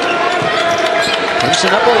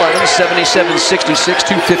 Clemson up 11, 77-66,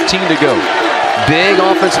 2:15 to go. Big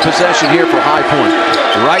offensive possession here for High Point.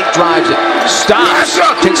 Wright drives it, stops,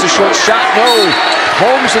 takes a short shot, no.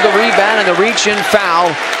 Holmes with the rebound and the reach-in foul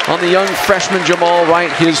on the young freshman Jamal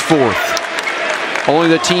Wright, his 4th. Only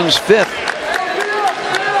the team's 5th.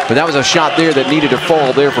 But that was a shot there that needed to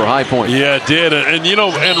fall there for High Point. Yeah, it did. And you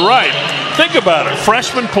know, and Wright, think about it.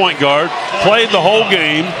 Freshman point guard, played the whole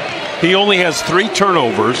game. He only has 3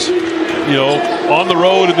 turnovers, you know, on the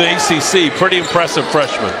road in the ACC. Pretty impressive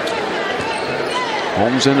freshman.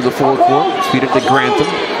 Holmes into the forecourt, feed it to Grantham.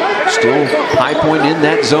 Still High Point in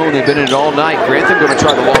that zone. They've been in it all night. Grantham going to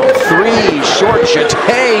try the long three. Short.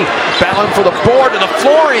 Jeté battling for the board. To the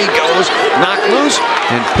floor he goes. Knocked loose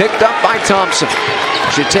and picked up by Thompson.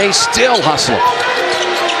 Jeté still hustling.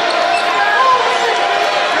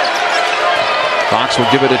 Fox will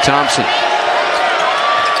give it to Thompson.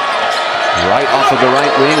 Right off of the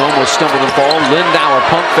right wing. Almost stumbled and fall. Lindauer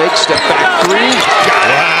pump fake. Step back three.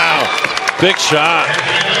 Wow. Big shot.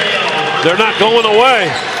 They're not going away.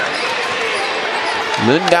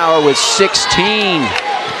 Lindauer with 16.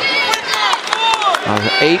 An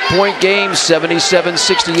 8-point game,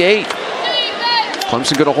 77-68.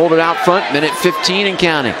 Clemson going to hold it out front, minute 15 and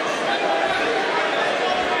counting.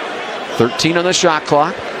 13 on the shot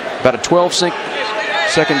clock, about a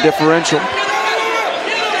 12-second differential.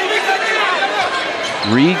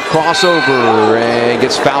 Reed crossover and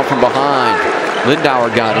gets fouled from behind. Lindauer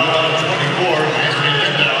got him.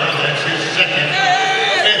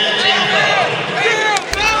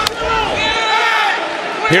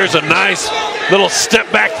 Here's a nice little step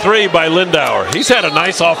back three by Lindauer. He's had a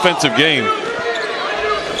nice offensive game.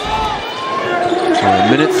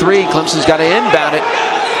 Minute 3, Clemson's got to inbound it.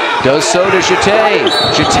 Does so to Jeté.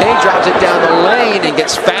 Jeté drops it down the lane and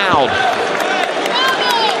gets fouled.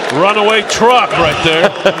 Runaway truck right there.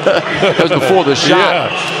 That was before the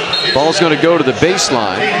shot. Yeah. Ball's going to go to the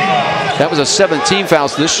baseline. That was a 17 foul,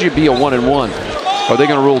 so this should be a 1-1. Are they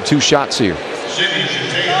going to rule 2 shots here?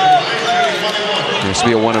 This will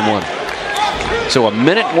be a 1-1. So a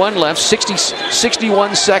minute 1 left,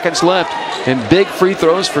 61 seconds left, and big free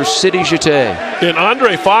throws for City Jeté. And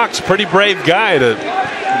Andre Fox, pretty brave guy to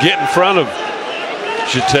get in front of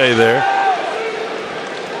Jeté there.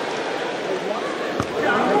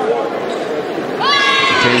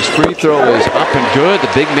 Jeté's free throw is up and good.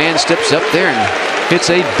 The big man steps up there and hits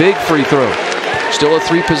a big free throw. Still a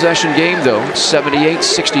 3-possession game though,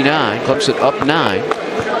 78-69. Clemson up 9.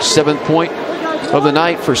 7th point of the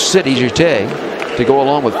night for City Jeté to go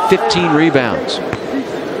along with 15 rebounds.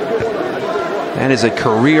 That is a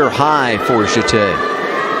career high for Jeté.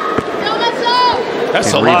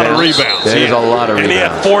 That's a lot of rebounds. That is a lot of rebounds. And he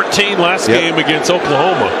had 14 last game against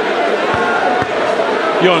Oklahoma.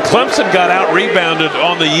 You know, and Clemson got out-rebounded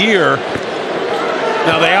on the year.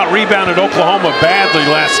 Now, they out-rebounded Oklahoma badly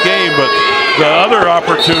last game, but the other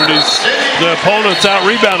opportunities, the opponents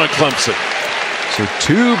out-rebounded Clemson. So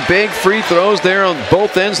 2 big free throws there on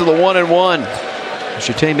both ends of the 1-1.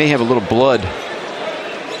 Jeté may have a little blood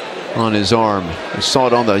on his arm. I saw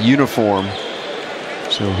it on the uniform.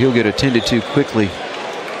 So he'll get attended to quickly.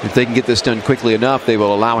 If they can get this done quickly enough, they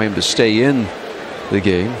will allow him to stay in the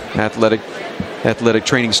game. Athletic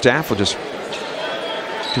training staff will just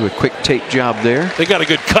do a quick tape job there. They got a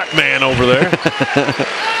good cut man over there.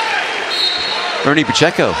 Ernie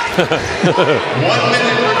Pacheco. 1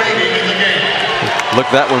 minute remaining in the game. Look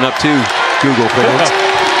that one up too, Google fans.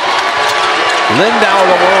 Lindauer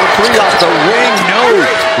the long 3 off the wing, no.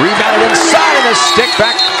 Rebounded inside, and the stick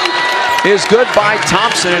back is good by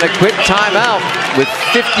Thompson, and a quick timeout with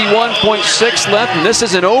 51.6 left, and this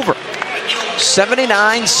isn't over.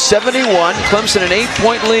 79-71, Clemson an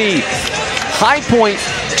 8-point lead. High Point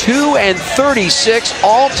 2-36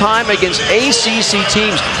 all-time against ACC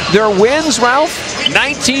teams. Their wins, Ralph,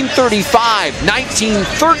 1935,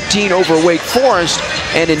 1913 over Wake Forest,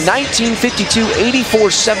 and in 1952,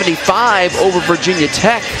 84-75 over Virginia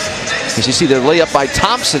Tech. As you see, their layup by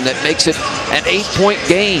Thompson that makes it an 8-point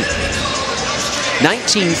game.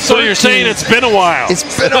 1913. So you're saying it's been a while? It's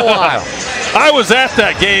been a while. I was at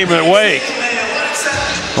that game at Wake.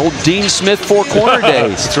 Old Dean Smith four-corner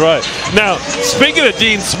days. That's right. Now, speaking of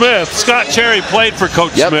Dean Smith, Scott Cherry played for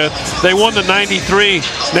Coach Smith. They won the '93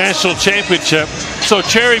 national championship. So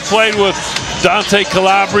Cherry played with Dante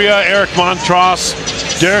Calabria, Eric Montross,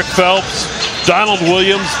 Derek Phelps, Donald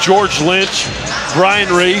Williams, George Lynch, Brian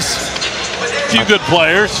Reese. A few good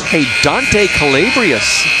players. Hey, Dante Calabria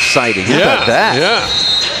sighting. How about that? Yeah.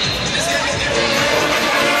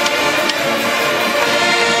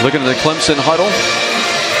 Looking at the Clemson huddle.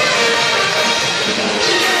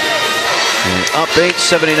 And up 8,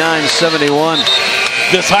 79-71.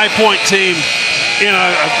 This High Point team, you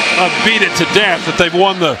know, I've beat it to death that they've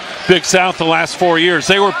won the Big South the last 4 years.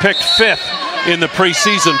 They were picked 5th in the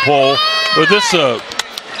preseason poll. But this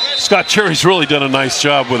Scott Cherry's really done a nice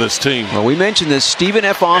job with his team. Well, we mentioned this. Stephen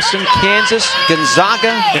F. Austin, Kansas,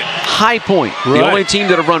 Gonzaga, High Point. Right. The only team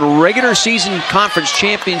that have run regular season conference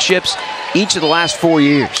championships each of the last 4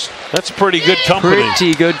 years. That's pretty good company.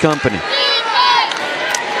 Pretty good company.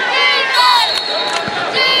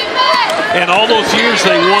 And all those years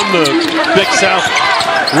they won the Big South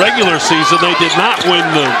regular season, they did not win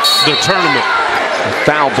the tournament. A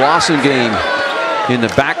foul Blossom game in the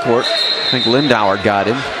backcourt. I think Lindauer got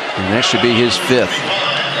him, and that should be his 5th.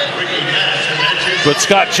 But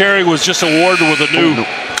Scott Cherry was just awarded with a new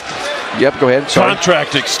Yep, go ahead. Sorry.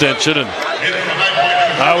 Contract extension, and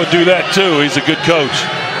I would do that too. He's a good coach.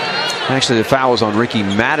 Actually, the foul was on Ricky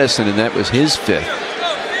Madison, and that was his 5th.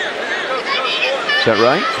 Is that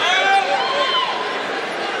right?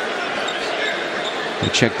 We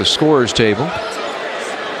check the scorers table.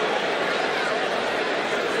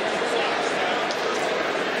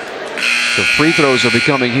 So free throws will be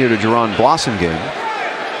coming here to Jerron Blossomgame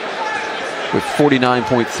with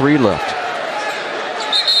 49.3 left.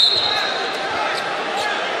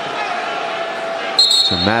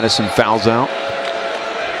 So Madison fouls out,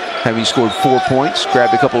 having scored 4 points,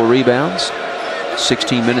 grabbed a couple of rebounds.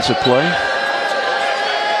 16 minutes of play.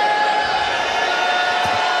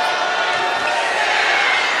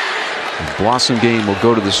 Blossomgame will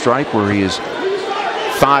go to the stripe where he is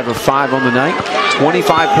 5 of 5 on the night.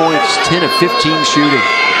 25 points, 10 of 15 shooting.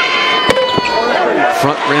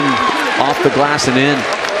 Front rim off the glass and in.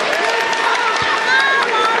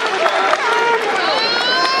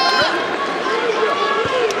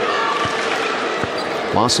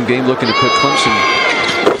 Blossomgame looking to put Clemson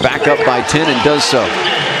back up by 10 and does so.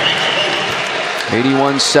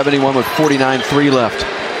 81-71 with 49.3 left.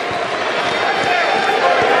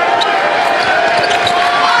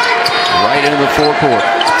 Right into the forecourt.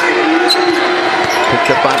 Picked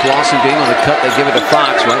up by Blossomgame on the cut. They give it to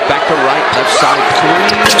Fox. Right back to right. Left side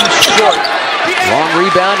 3 short. Long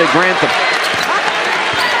rebound to Grantham.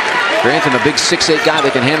 Grantham, a big 6'8" guy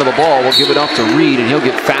that can handle the ball, will give it off to Reed, and he'll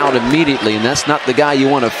get fouled immediately, and that's not the guy you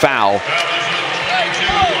want to foul.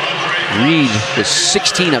 Reed was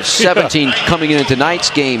 16 of 17 coming into tonight's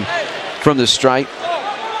game from the stripe.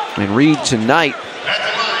 And Reed tonight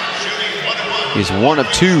is 1 of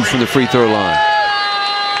 2 from the free throw line.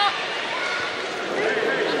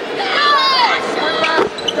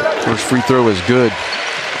 First free throw is good.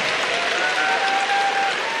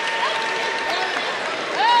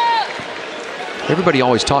 Everybody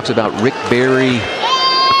always talks about Rick Barry,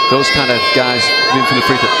 those kind of guys from the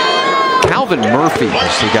free throw. Calvin Murphy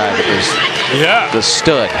was the guy that was the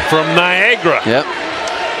stud. From Niagara. Yep.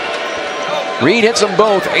 Reed hits them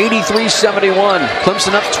both, 83-71.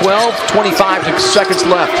 Clemson up 12, 25 seconds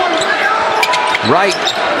left. Right,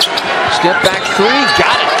 step back 3,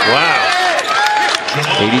 got it. Wow.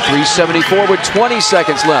 83-74 with 20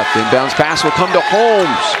 seconds left. Inbounds pass will come to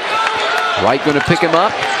Holmes. Wright going to pick him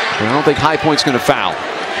up. I don't think High Point's going to foul.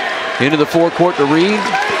 Into the forecourt to Reed.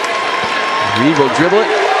 Reed will dribble it.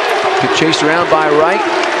 Get chased around by Wright.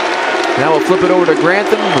 Now we'll flip it over to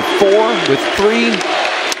Grantham with 4, with 3,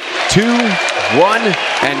 2, 1,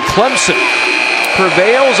 and Clemson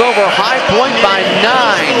prevails over High Point by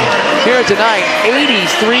 9 here tonight.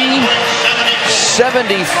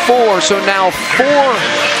 83-74. So now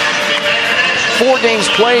 4 games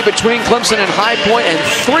played between Clemson and High Point, and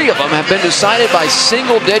 3 of them have been decided by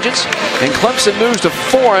single digits. And Clemson moves to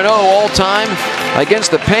 4-0 all time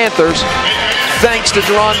against the Panthers. Thanks to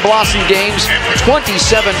Deron Blossom Games,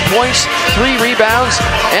 27 points, 3 rebounds,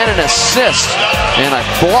 and an assist. And a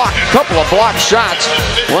couple of block shots,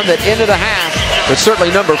 one that ended the half, but certainly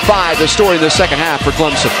number 5, the story in the second half for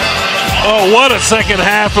Clemson. Oh, what a second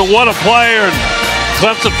half, and what a player. And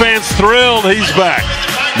Clemson fans thrilled he's back.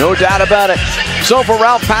 No doubt about it. So for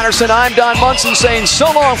Ralph Patterson, I'm Don Munson saying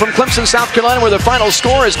so long from Clemson, South Carolina, where the final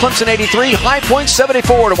score is Clemson 83, High Point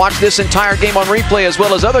 74. To watch this entire game on replay as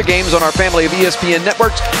well as other games on our family of ESPN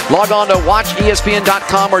networks, log on to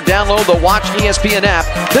watchespn.com or download the Watch ESPN app.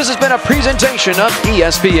 This has been a presentation of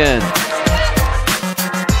ESPN.